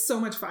 This was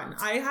so much fun.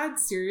 I had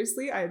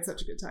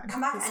such a good time.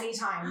 Come back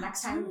anytime.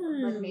 Next time,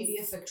 like maybe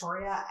if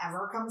Victoria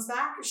ever comes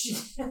back,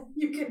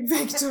 you can.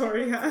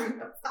 Victoria.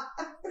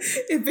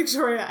 If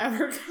Victoria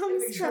ever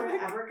comes back,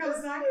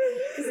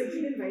 because I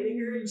keep inviting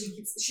her, and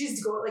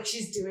she's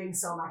doing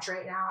so much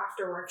right now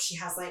after work. She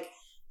has like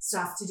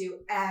stuff to do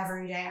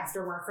every day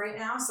after work right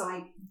now. So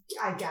I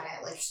get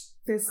it. Like.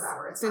 This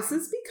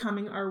is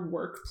becoming our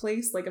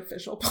workplace, like,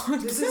 official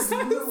podcast. This is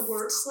the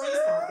workplace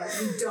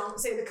podcast. You don't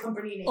say the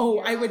company name. Oh,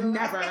 I would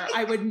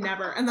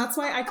never. And that's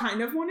why I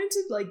kind of wanted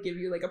to, like, give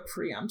you, like, a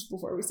preempt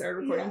before we started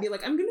recording. And be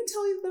like, I'm going to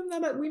tell them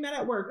that we met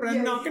at work, but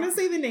I'm not going to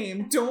say the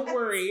name. Don't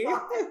worry.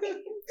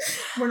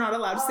 We're not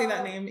allowed to say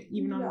that name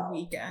even on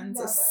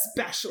weekends,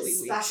 especially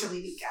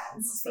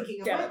weekends.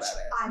 Speaking of which,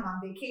 I'm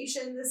on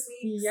vacation this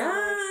week.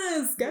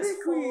 Yes, so get it,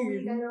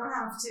 queen. I don't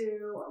have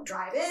to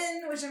drive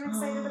in, which I'm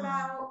excited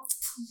about.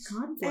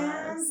 God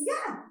bless. And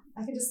yeah,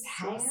 I can just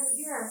hang out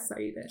here.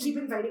 Excited. Keep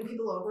inviting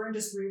people over and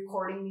just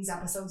re-recording these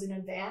episodes in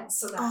advance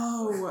so that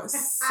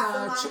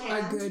such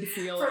a good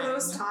feeling. For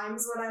those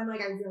times when I'm like,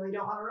 I really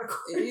don't want to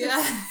record.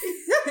 Yeah.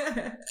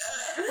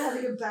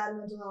 Having a bad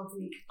mental health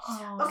week.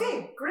 Oh.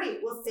 Okay,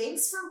 great. Well,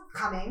 thanks for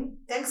coming.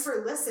 Thanks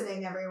for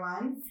listening,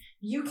 everyone.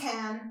 You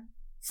can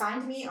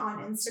find me on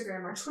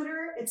Instagram or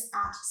Twitter. It's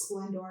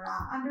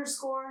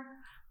 @Splendora_.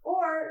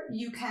 Or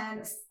you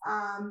can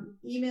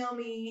email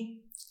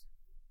me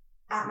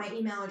at my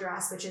email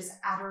address, which is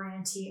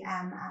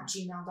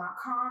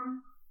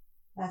adorantm@gmail.com.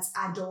 That's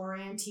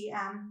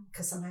adorantm,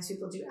 because sometimes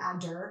people do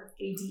adder,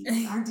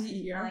 ADER. I'm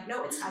like,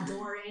 no, it's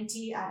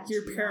adoranty at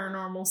Your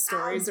paranormal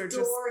stories are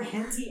just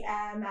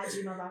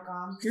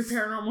adorantm@gmail.com. Your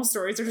paranormal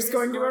stories are just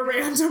going to a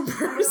random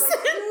person. Like,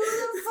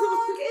 who the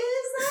fuck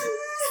is that?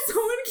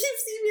 Someone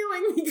keeps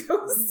emailing me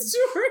ghost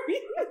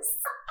stories.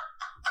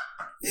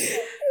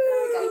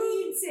 I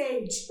need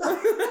sage.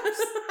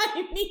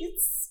 I need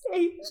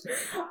sage.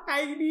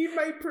 I need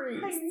my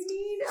priest. I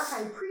need a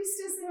high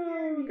priestess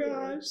in here.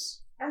 Oh gosh.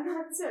 And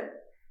that's it.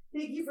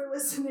 Thank you for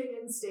listening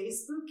and stay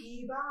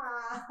spooky.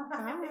 Bye.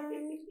 Bye.